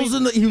 Well, I Liberals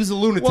mean- he was a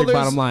lunatic, Well, there's-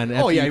 bottom line.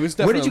 oh, yeah, he was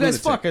Where did you definitely a guys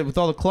fuck lunatic. it with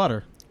all the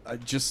clutter? he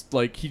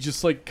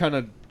just like kind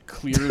of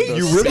cleared the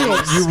you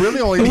really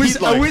only I need, wish,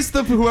 like, I wish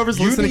whoever's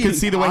you listening need- could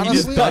see the way he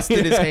just honestly,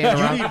 busted his hand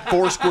you around. need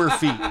 4 square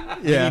feet.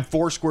 You Yeah. need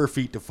 4 square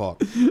feet to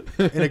fuck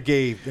in a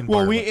gay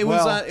environment.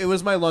 Well, it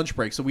was my lunch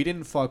break, so we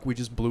didn't fuck. We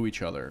just blew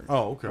each other.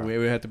 Oh, okay.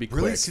 We had to be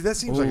quick. Really? See, that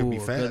seems like it'd be Ooh,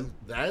 fat.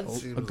 That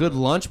seems A good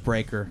lunch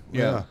breaker.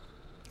 Yeah.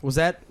 Was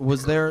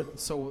there?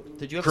 So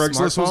did you have a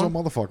Craigslist was a smartphone?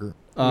 mother-fucker.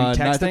 Were you Not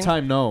at the texting?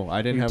 time. No,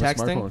 I didn't Were you have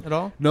a texting smartphone at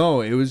all?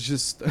 No, it was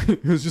just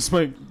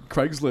my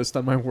Craigslist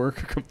on my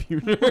work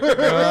computer.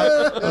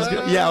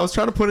 Yeah, I was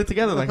trying to put it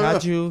together. Like,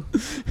 how'd you?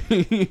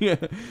 yeah,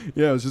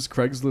 it was just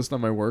Craigslist on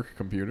my work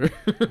computer.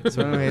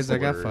 So anyways, I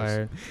got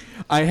hilarious.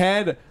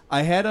 fired.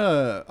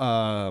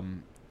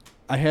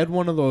 I had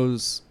one of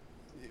those.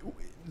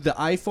 The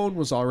iPhone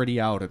was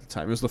already out at the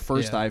time. It was the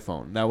first Yeah.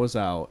 iPhone that was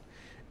out,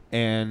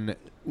 and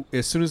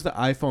as soon as the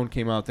iPhone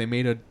came out, they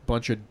made a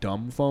bunch of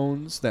dumb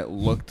phones that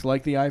looked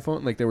like the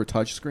iPhone, like they were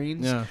touch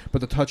screens. Yeah.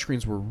 But the touch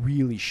screens were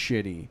really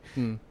shitty.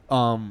 Hmm.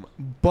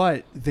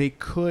 But they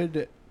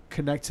could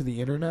connect to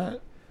the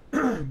internet.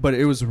 But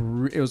it was a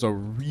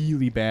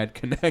really bad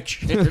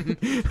connection.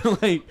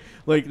 like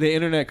the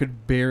internet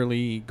could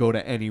barely go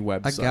to any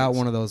website. I got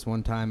one of those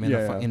one time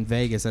in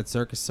Vegas at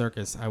Circus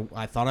Circus.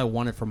 I thought I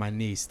won it for my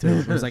niece too.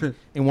 It was like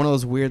in one of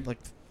those weird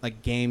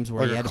like games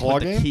where Like you a had to claw put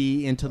the game?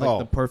 key into like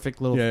the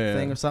perfect little Yeah,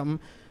 thing yeah. or something.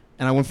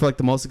 And I went for like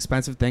the most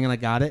expensive thing and I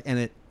got it and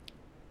it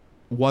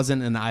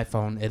wasn't an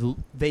iPhone.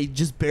 They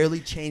just barely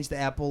changed the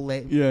Apple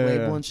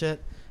label and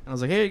shit. And I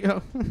was like, here you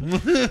go.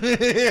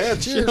 Yeah, You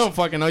cheers. don't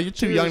fucking know. You're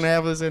too Cheers. young to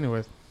have this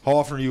anyways. How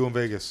often are you in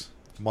Vegas?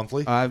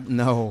 Monthly?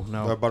 No.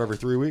 About every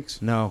 3 weeks?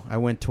 No, I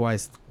went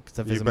twice. 'Cause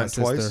I visited my been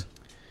sister. twice?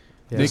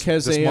 Yeah. Nick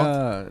has This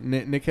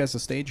Nick has a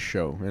stage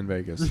show in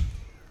Vegas.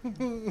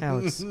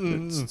 Alex,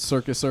 It's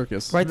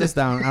Circus. write this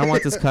down. I don't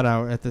want this cut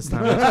out at this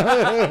time.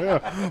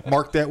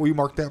 Mark that. Will you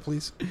mark that,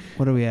 please?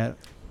 What are we at?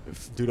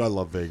 Dude, I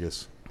love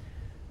Vegas.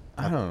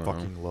 I don't know.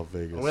 fucking love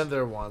Vegas. I went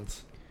there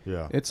once.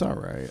 Yeah. It's all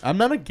right. I'm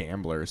not a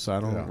gambler, so I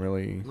don't Yeah.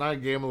 really. Not a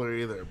gambler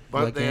either.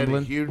 But like they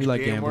gambling? had a huge You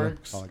like game gambling?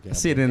 works. I like I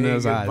see it in gambling. You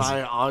those could eyes.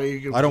 buy all you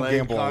can I don't play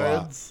gamble a lot.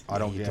 cards. I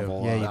don't Yeah, you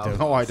gamble do. a Yeah, lot. you do.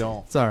 No, I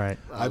don't. It's all right.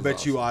 I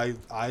bet you I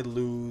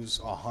lose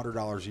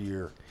 $100 a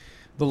year.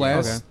 The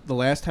Okay.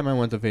 last time I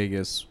went to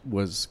Vegas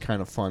was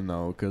kind of fun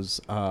though,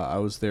 because I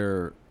was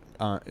there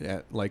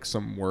at like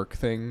some work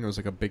thing. It was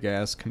like a big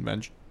ass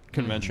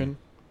convention.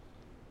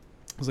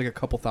 It was like a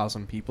couple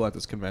thousand people at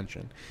this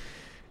convention,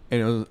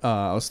 and it was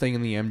I was staying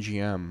in the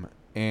MGM,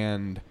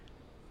 and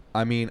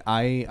I mean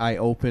I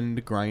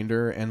opened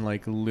Grindr and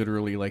like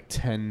literally like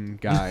 10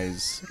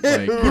 guys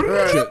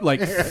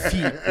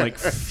like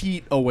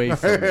feet away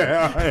from me.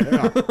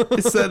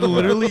 It said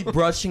literally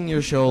brushing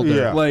your shoulder.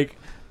 Yeah. Like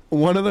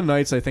one of the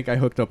nights I think I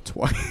hooked up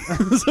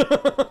twice.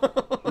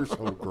 You're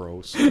so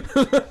gross.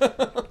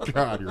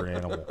 God, you're an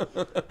animal.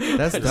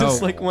 That's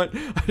dope.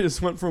 I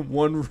just went from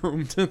one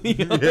room to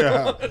the other.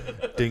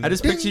 Yeah. Ding. I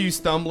just picture you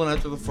stumbling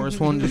after the first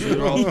one, just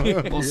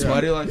all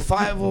sweaty, like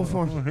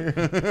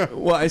 504.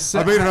 Well, I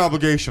said I made an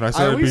obligation. I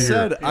said I'd be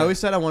here. I always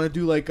said I want to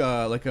do like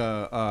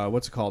a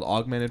what's it called,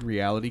 augmented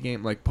reality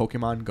game like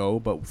Pokemon Go,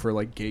 but for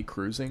like gay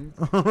cruising.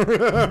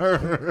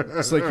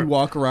 It's like you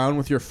walk around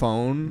with your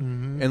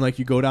phone and like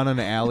you go down an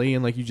alley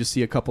and like you just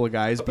see a couple of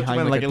guys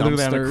behind like a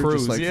literally on a dumpster,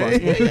 cruise. just like Yeah,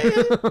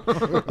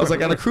 fucking- I was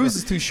like, on a cruise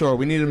is too short.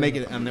 We need to make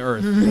it on the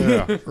Earth.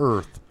 Yeah.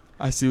 Earth.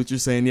 I see what you're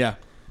saying. Yeah,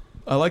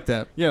 I like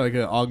that. yeah, like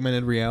an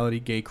augmented reality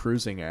gay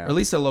cruising app. Or at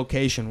least a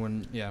location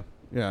when. Yeah,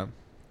 yeah.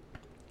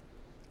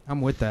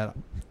 I'm with that.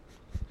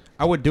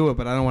 I would do it,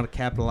 but I don't want to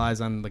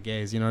capitalize on the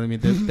gays. You know what I mean?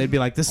 They'd be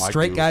like, this I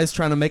straight do. guy's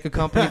trying to make a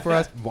company for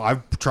us. Well,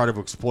 I've tried to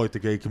exploit the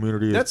gay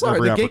community. That's at all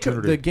right. every The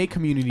opportunity. gay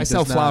community. I does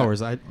sell not-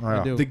 flowers. I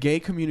Yeah. do. The gay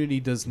community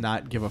does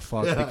not give a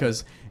fuck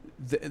because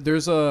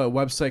there's a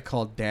website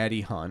called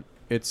Daddy Hunt.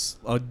 It's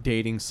a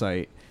dating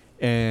site,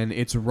 and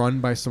it's run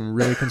by some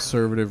really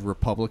conservative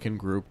Republican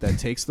group that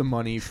takes the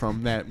money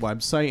from that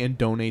website and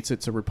donates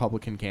it to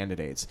Republican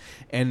candidates.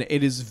 And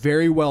it is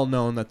very well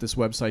known that this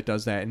website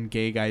does that, and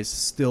gay guys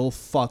still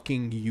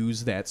fucking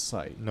use that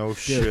site. No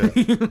shit.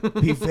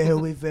 Be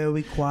very,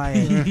 very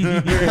quiet.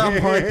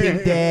 I'm hunting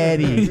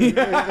daddy.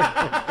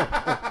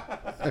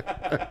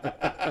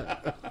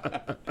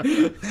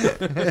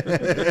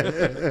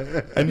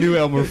 I knew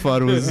Elmer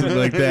Fudd was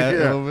like that a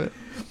little bit.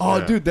 Oh,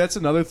 Yeah. dude, that's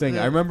another thing.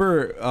 I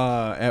remember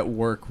at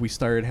work we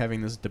started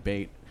having this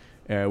debate.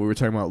 We were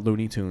talking about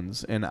Looney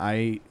Tunes, and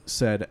I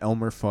said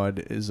Elmer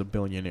Fudd is a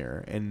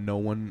billionaire, and no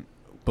one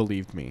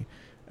believed me.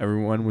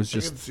 Everyone was I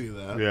can just see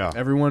that. Yeah.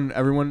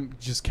 everyone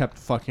just kept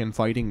fucking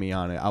fighting me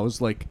on it. I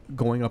was like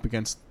going up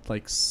against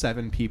like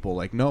 7 people.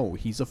 Like, no,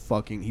 he's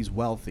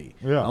wealthy.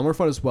 Yeah. Elmer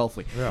Fudd is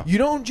wealthy. Yeah. You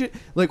don't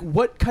like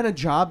what kind of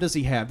job does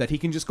he have that he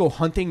can just go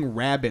hunting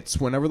rabbits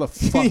whenever the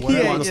fuck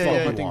Yeah, he wants to yeah, go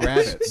yeah. hunting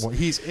rabbits? Well,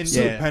 he's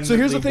independently So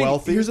here's the thing.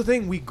 wealthy. Here's the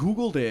thing. We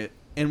Googled it,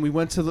 and we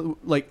went to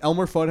the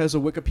Elmer Fudd has a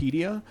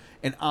Wikipedia,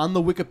 and on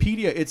the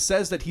Wikipedia it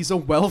says that he's a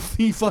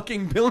wealthy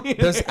fucking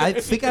billionaire. I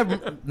think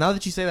now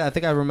that you say that, I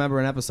think I remember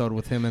an episode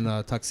with him in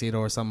a tuxedo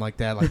or something like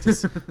that. Like,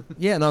 just,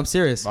 yeah, no, I'm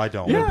serious. I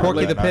don't. Yeah.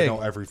 Porky the I Pig.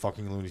 know every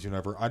fucking Looney Tune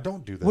ever. I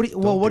don't do that. What do you-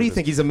 well, what do you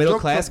think? He's a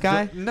middle-class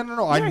guy? No.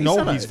 Yeah, I he's know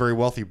not he's a- very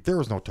wealthy. There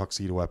was no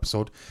tuxedo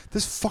episode.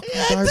 This fucking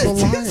guy's a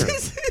liar.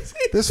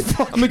 This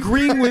fucking. I'm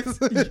agreeing with.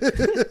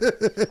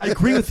 I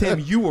agree with him.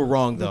 You were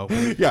wrong though.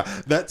 Yeah,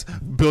 that's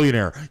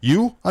billionaire.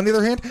 You, on the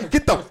other hand,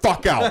 get the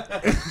fuck out.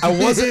 I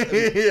wasn't.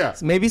 Yeah.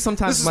 Maybe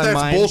sometimes my That's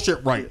mind.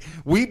 bullshit. Right?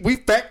 We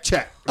fact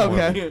check.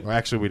 Okay. Well,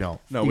 actually, we don't.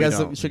 no, You we guys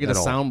don't. should get a At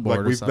all. soundboard Like,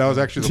 or that something. was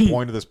actually the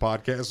point of this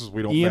podcast. Is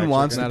we don't. Ian fact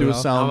wants check to it. do a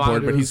at all. I wanna soundboard,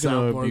 do but a he's gonna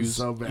soundboard abuse.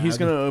 so bad. He's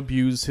gonna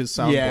abuse his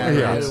soundboard. Yeah.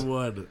 Yes. I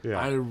would. Yeah.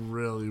 I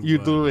really would. You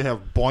literally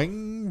have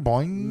boing,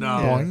 boing, No.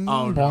 boing,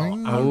 Oh, no.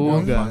 boing, I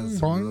would boing, find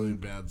some boing. really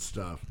bad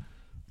stuff.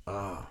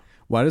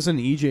 Why doesn't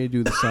EJ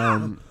do the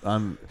sound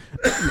on?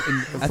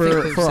 think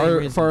the same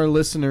reason. For our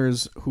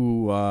listeners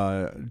who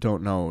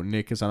don't know,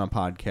 Nick is on a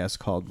podcast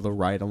called the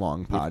Ride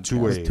Along Podcast.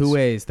 two A's. 2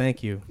 A's.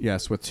 Thank you.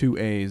 Yes, with 2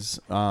 A's.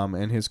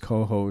 And his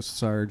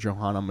co-hosts are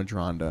Johanna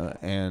Madronda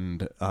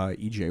and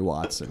EJ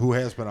Watson. Who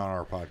has been on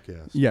our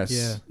podcast? Yes,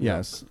 Yeah.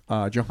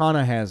 yes.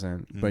 Johanna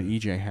hasn't, but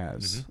EJ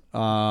has.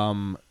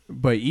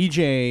 But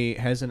EJ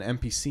has an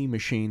MPC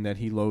machine that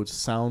he loads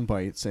sound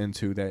bites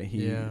into that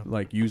he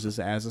like uses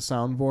as a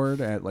soundboard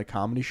at like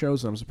comedy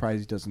shows. And I'm surprised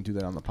he doesn't do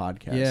that on the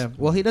podcast. Yeah.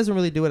 Well, he doesn't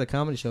really do it at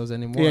comedy shows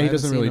anymore. Yeah, I he haven't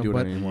doesn't seen really him, do it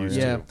but anymore.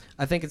 Yeah,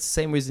 I think it's the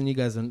same reason you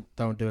guys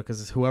don't do it,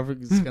 because whoever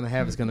is going to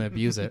have is going to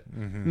abuse it.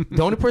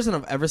 The only person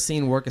I've ever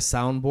seen work a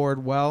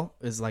soundboard well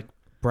is like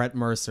Brett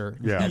Mercer.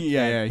 Yeah.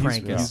 yeah,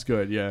 Prankus. he's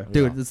good. Yeah,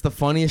 Dude, it's the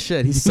funniest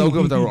shit. He's so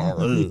good with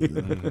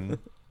the.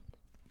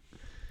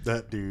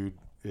 That dude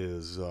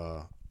is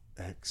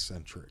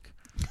eccentric.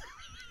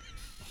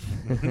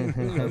 I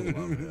love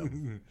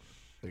him.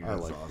 I think I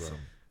that's like awesome.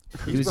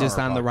 He was been just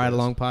our on the Ride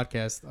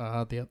podcast. Along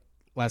podcast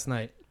last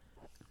night.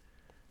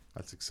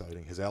 That's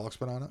exciting. Has Alex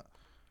been on it?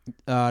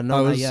 No, I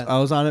not was yet. I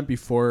was on it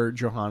before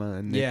Johanna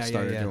and Nick yeah,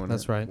 started yeah. doing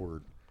That's it. right.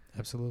 Word.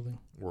 Absolutely.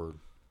 Word.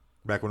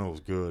 Back when it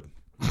was good.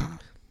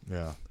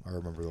 Yeah, I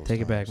remember those.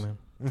 Take it back, times.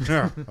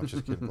 man. I'm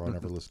just kidding, bro. I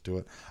never listened to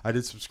it. I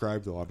did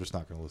subscribe though. I'm just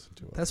not going to listen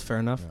to it. That's fair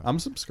enough. Yeah. I'm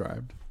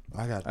subscribed.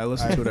 I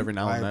listen to it every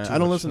now and have then. too I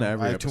don't much- listen to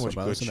every I have too episode, much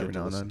but I good listen shit every to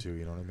now and listen then. to.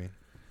 You know what I mean?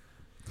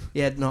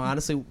 Yeah, no,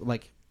 honestly,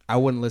 like I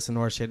wouldn't listen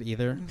to our shit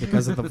either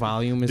because of the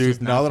volume. It's Dude,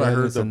 just now not that I good,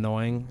 heard it's the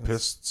annoying.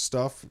 Piss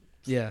stuff.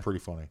 Yeah. Pretty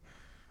funny.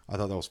 I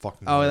thought that was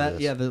fucking. Oh, that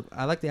hilarious.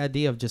 I like the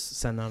idea of just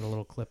sending out a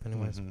little clip,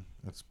 anyways. Mhm.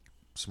 That's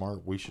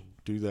smart. We should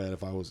do that.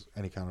 If I was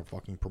any kind of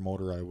fucking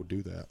promoter, I would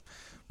do that.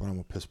 But I'm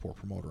a piss poor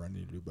promoter. I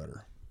need to do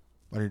better.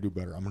 I'm gonna Don't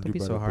do be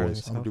better, so hard on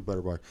boys. I'm gonna do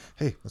better, boy.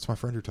 Hey, that's my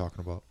friend you're talking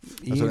about.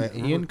 That's what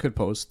Ian could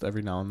post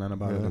every now and then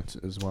about Yeah. it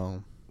as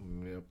well.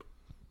 Yep.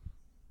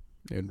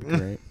 It'd be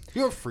great.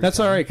 You have free That's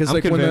time. all right, because I'm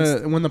like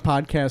convinced. when the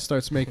podcast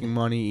starts making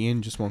money,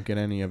 Ian just won't get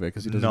any of it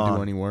because he doesn't None.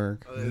 do any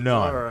work. It's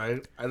None. all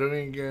right. I don't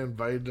even get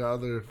invited to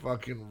other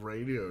fucking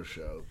radio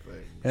show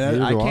things. And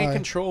Neither I do can't I.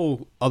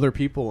 control other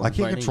people. I can't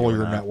inviting control you or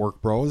your not.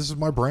 network, bro. This is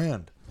my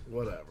brand.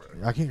 Whatever.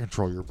 I can't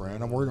control your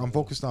brand. I'm worried. I'm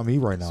focused on me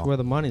right now. That's where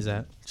the money's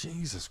at.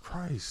 Jesus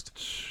Christ.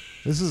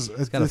 This is.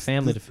 It's got a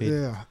family to feed.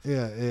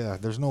 Yeah.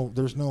 There's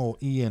no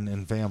Ian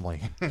in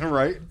family,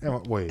 right?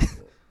 Wait.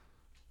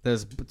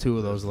 There's two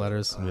of those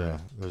letters. Yeah.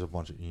 There's a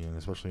bunch of Ian,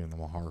 especially in the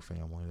Mahar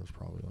family. There's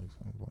probably like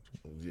a bunch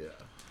of.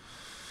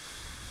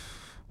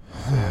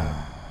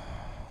 Yeah.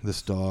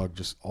 This dog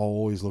just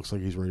always looks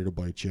like he's ready to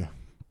bite you.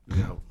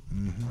 Yep.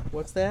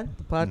 What's that?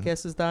 The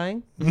podcast is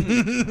dying? What's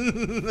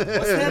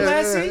that,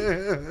 Lassie?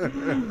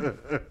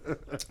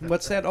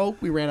 What's that? Oh,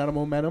 we ran out of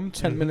momentum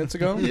 10 minutes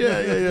ago.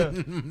 Yeah.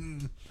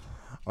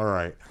 All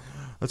right.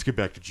 Let's get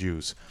back to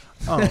Jews.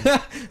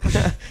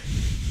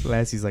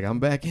 Lassie's like, I'm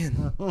back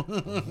in.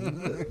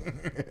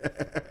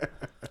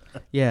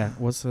 Yeah.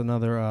 What's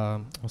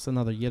another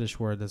Yiddish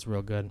word that's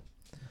real good?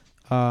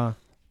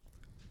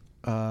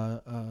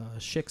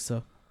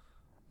 Shiksa.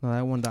 No,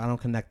 that one I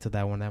don't connect to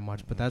that one that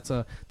much, but that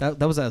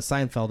was a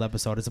Seinfeld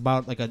episode. It's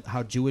about like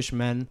how Jewish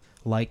men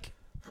like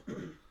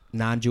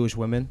non-Jewish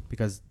women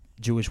because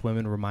Jewish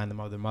women remind them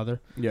of their mother,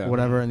 Yeah. or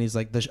whatever. And he's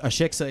like, a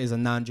shiksa is a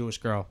non-Jewish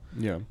girl,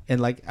 Yeah. and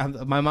like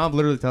my mom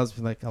literally tells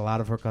me like a lot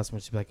of her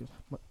customers, she'd be like,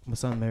 my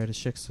son married a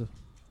shiksa.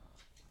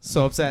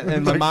 So upset,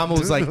 and my mom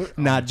was like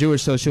not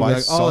Jewish, so she'll be My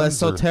like, "Oh, that's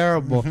so sons are-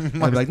 terrible." I'd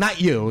be like,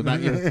 "Not you, not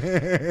you."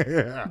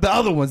 The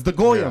other ones, the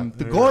goyim,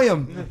 Yeah.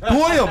 goyim.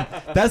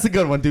 That's a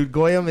good one, dude.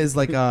 Goyim is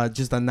like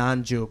just a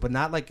non-Jew, but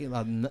not like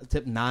a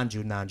tip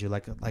non-Jew,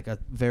 like a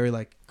very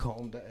like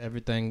combed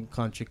everything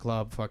country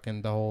club,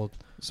 fucking the whole.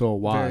 So a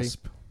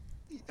wasp.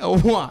 Oh,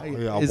 why?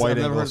 Yeah, a I've white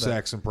never heard that.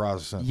 Anglo-Saxon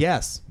Protestant.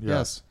 Yes, Yeah.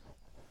 yes,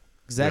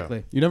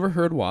 exactly. You never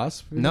heard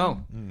wasp?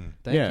 No, Mm.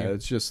 thank yeah, you.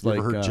 it's just You like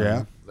ever heard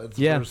Jap? That's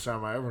the Yeah. first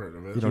time I ever heard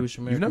of it. You know, Jewish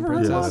You've American never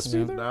heard princess, wasp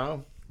yeah. either?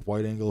 No.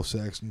 White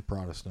Anglo-Saxon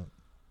Protestant.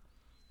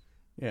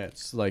 Yeah,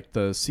 it's like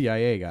the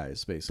CIA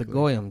guys The basically.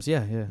 goyims, yeah.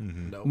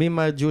 Mm-hmm. Nope. Me and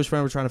my Jewish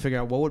friend were trying to figure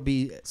out what would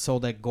be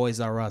sold at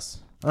Goys R Us.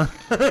 And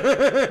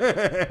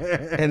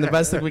the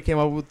best thing we came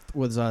up with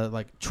was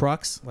like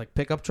trucks, like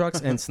pickup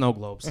trucks, and snow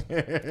globes.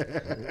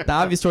 The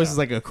obvious choice is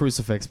like a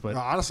crucifix, but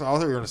Honestly, I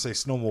thought you were going to say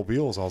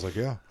snowmobiles. I was like,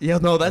 yeah. yeah,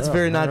 no, that's Yeah,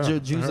 very not yeah,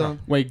 Jews yeah. on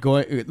Wait,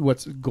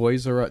 what's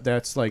goys are?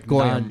 That's like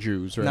Goyim.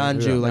 non-Jews, right?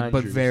 non-Jew, Yeah. like but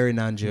Non-Jews. very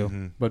non-Jew.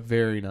 Mm-hmm. but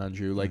very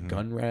non-Jew, like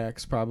gun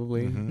racks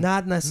probably.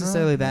 Not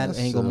necessarily Not that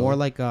angle, more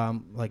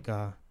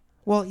necessarily.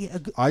 well, yeah,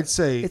 I'd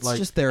say it's like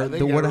just their I think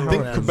the what everyone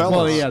think has- Cabela's.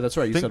 Well, yeah, that's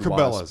right. You think said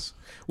Cabela's. wasps.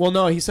 Well,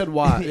 no, he said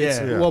wasps.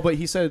 Yeah. Well, but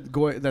he said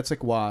that's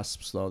like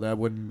wasps though. That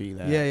wouldn't be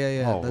that.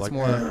 yeah. Oh, That's like-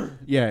 more.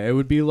 Yeah, it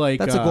would be like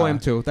That's a goyim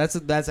too. That's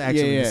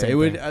actually yeah, the same it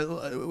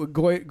would.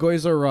 thing.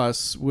 Goys R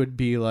Us would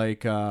be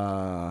like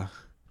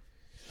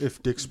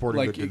If Dick's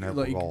Sporting Goods like didn't have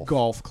like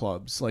golf.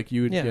 clubs. Like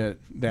you would Yeah.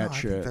 get that No, I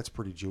shit. think that's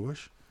pretty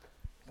Jewish.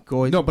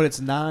 Goys. No, but it's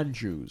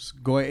non-Jews.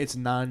 It's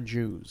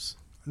non-Jews.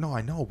 No,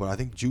 I know, but I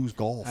think Jews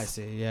golf. I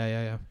see.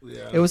 Yeah.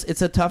 Yeah.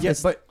 It's a tough. Yeah,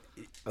 it's- but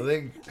I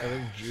think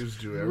Jews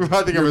do everything.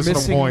 I think I'm missing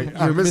a point. You're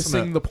I'm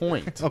missing it. the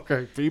point.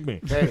 Okay, feed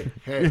me. Hey,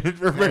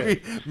 Or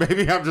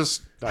maybe I'm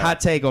just Hot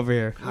take over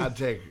here. hot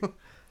take.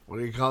 What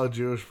do you call a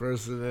Jewish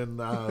person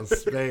in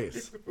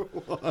space?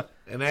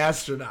 An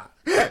astronaut.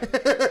 All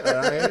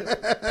right?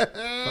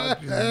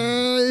 Fucking,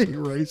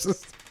 you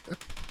racist.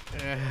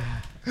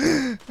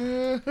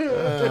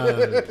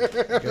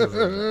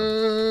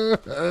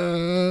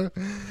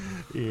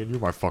 Ian, you're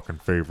my fucking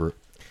favorite.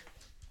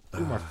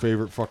 You're my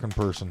favorite fucking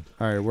person.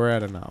 All right, we're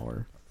at an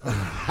hour.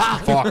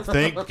 Fuck,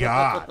 thank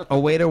God. A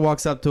waiter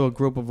walks up to a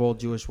group of old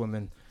Jewish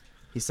women.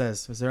 He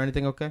says, "Is there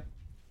anything okay?"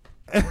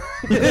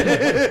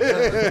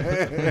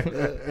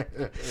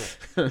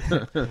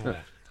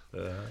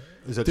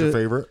 Is that your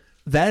favorite?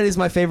 That is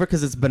my favorite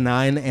because it's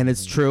benign and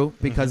it's true.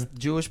 Because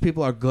Jewish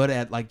people are good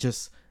at like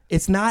just.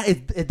 It's not.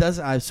 It does.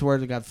 I swear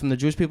to God, from the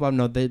Jewish people I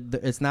know,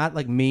 it's not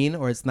like mean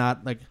or it's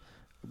not like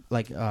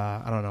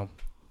I don't know,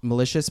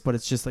 malicious, but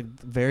it's just like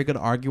very good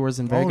arguers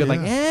and very good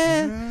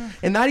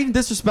and not even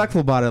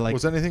disrespectful about it. Like,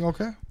 was anything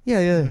okay? yeah.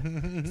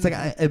 It's like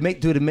it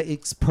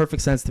makes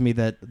perfect sense to me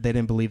that they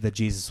didn't believe that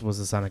Jesus was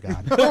the Son of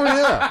God. Oh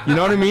yeah. You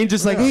know what I mean?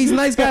 Just like, hey, he's a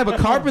nice guy, but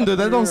carpenter,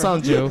 that don't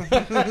sound Jew.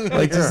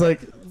 Like just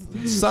like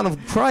son of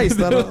Christ,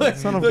 son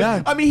of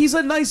God. I mean, he's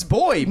a nice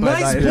boy. But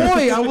Nice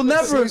boy. I will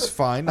never. He's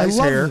fine. I Nice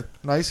love hair. it.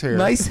 Nice hair.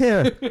 Nice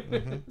hair.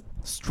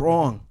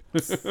 Strong.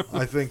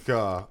 I think.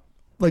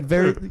 Like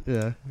very.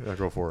 Yeah. Yeah,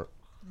 go for it.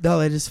 No,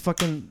 they just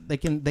fucking. They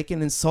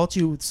can insult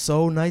you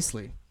so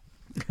nicely.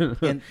 And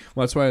well,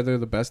 that's why they're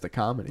the best at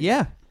comedy.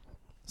 yeah,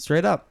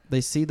 straight up.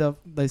 They see the.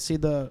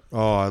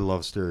 Oh, I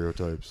love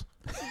stereotypes.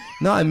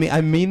 No, I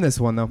mean this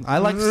one though. I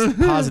like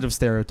positive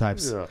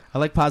stereotypes. Yeah. I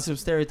like positive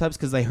stereotypes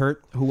because they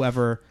hurt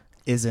whoever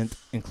isn't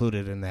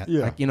included in that.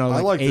 Yeah, Like, you know, I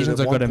like liked it Asians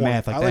at are one good at point.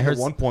 math. Like I that like hurts.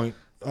 at one point.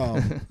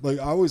 Like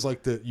I always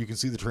like that you can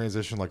see the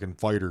transition, like in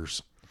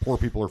fighters. Poor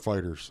people are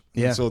fighters.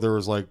 Yeah. And so there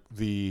was like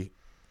the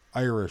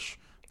Irish,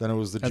 then it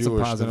was the That's a Jewish,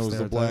 then positive it was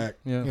the stereotype. black,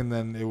 Yeah. and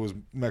then it was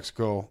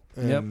Mexico,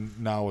 and Yep.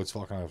 now it's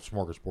fucking a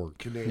smorgasbord.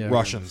 Canadian. Yeah.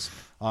 Russians,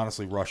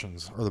 honestly,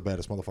 Russians are the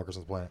baddest motherfuckers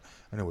on the planet.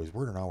 Anyways,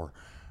 we're at an hour.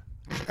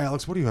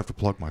 Alex, what do you have to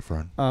plug, my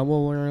friend? Well,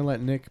 we're gonna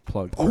let Nick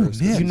plug. Oh,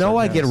 first. Nick. You know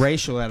I Yes. get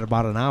racial at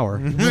about an hour.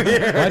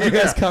 Why'd you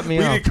guys cut me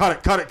We off? need to cut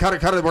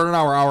it. We're at an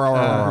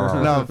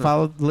hour.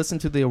 No, listen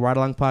to the Ride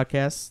Along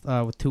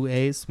podcast with 2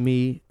 A's,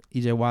 me,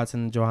 EJ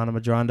Watson, and Johanna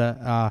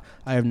Madronda.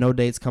 I have no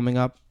dates coming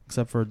up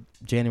except for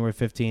January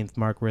 15th.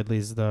 Mark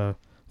Ridley's the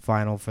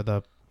final for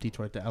the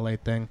Detroit to LA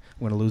thing. I'm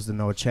going to lose to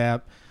Noah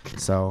Chap.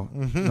 So,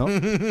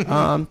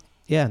 nope.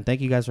 Yeah, and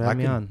thank you guys for having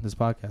me can on this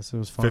podcast. It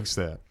was fun. Fix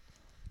that.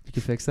 You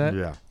can fix that?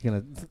 Yeah. You're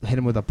going to hit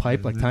him with a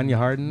pipe like Tanya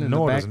Hardin in No,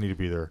 the it back? doesn't need to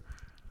be there.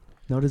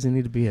 No, it doesn't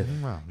need to be it.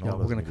 No, Yo,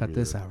 we're going to cut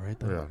this out right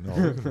there.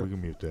 Yeah, no, we can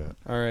mute that.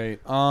 All right.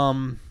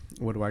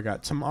 What do I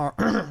got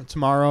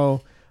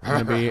tomorrow?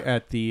 I'm gonna be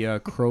at the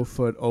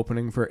Crowfoot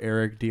opening for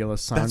Eric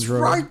D'Alessandro. That's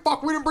right.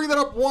 Fuck, we didn't bring that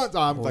up once.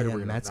 I'm Oh, excited yeah, to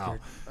bring it that's up now.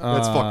 good.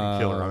 That's fucking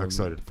killer. I'm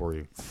excited for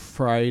you.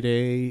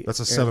 Friday. That's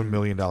a $7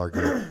 million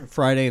gig.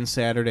 Friday and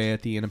Saturday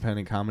at the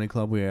Independent Comedy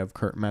Club. We have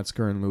Kurt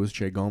Metzger and Louis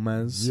J.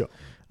 Gomez. Yeah.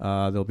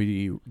 They'll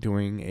be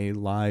doing a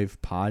live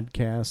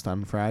podcast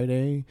on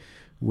Friday,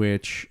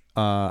 which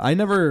I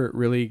never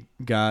really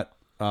got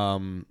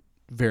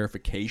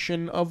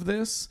verification of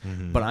this,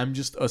 but I'm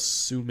just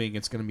assuming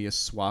it's going to be a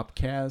swap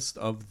cast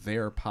of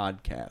their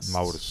podcasts.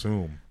 I would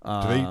assume.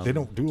 They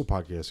don't do a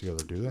podcast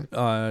together, do they?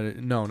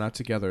 No, not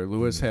together.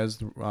 Lewis has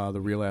the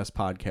Real Ass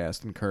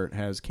Podcast, and Kurt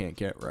has Can't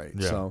Get Right.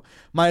 Yeah. So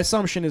my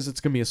assumption is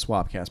it's going to be a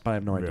swap cast, but I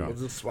have no idea.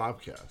 It's a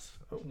swapcast.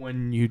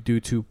 When you do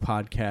two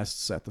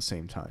podcasts at the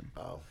same time.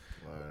 Oh,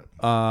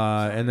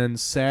 all right. And then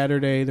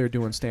Saturday they're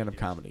doing stand-up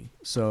comedy.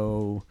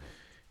 So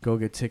go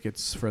get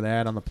tickets for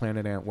that on the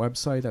Planet Ant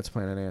website. That's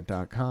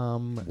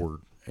planetant.com. Word.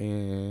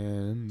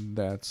 And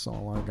that's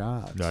all I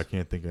got. No, I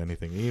can't think of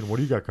anything. Ian, what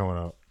do you got coming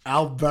up?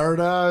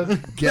 Alberta,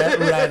 get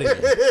ready.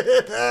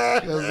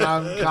 Because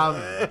I'm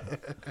coming.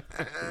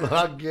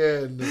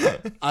 Fucking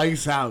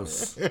Ice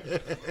House.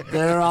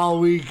 There all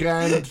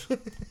weekend.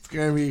 It's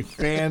going to be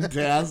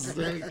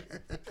fantastic.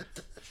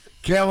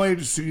 Can't wait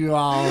to see you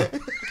all.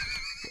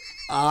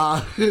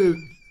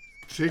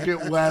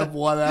 Ticket web,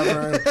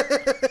 whatever.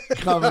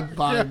 Come and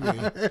find me.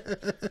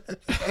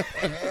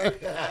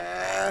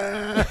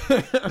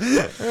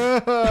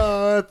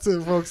 That's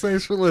it, folks.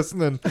 Thanks for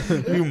listening.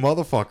 You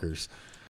motherfuckers.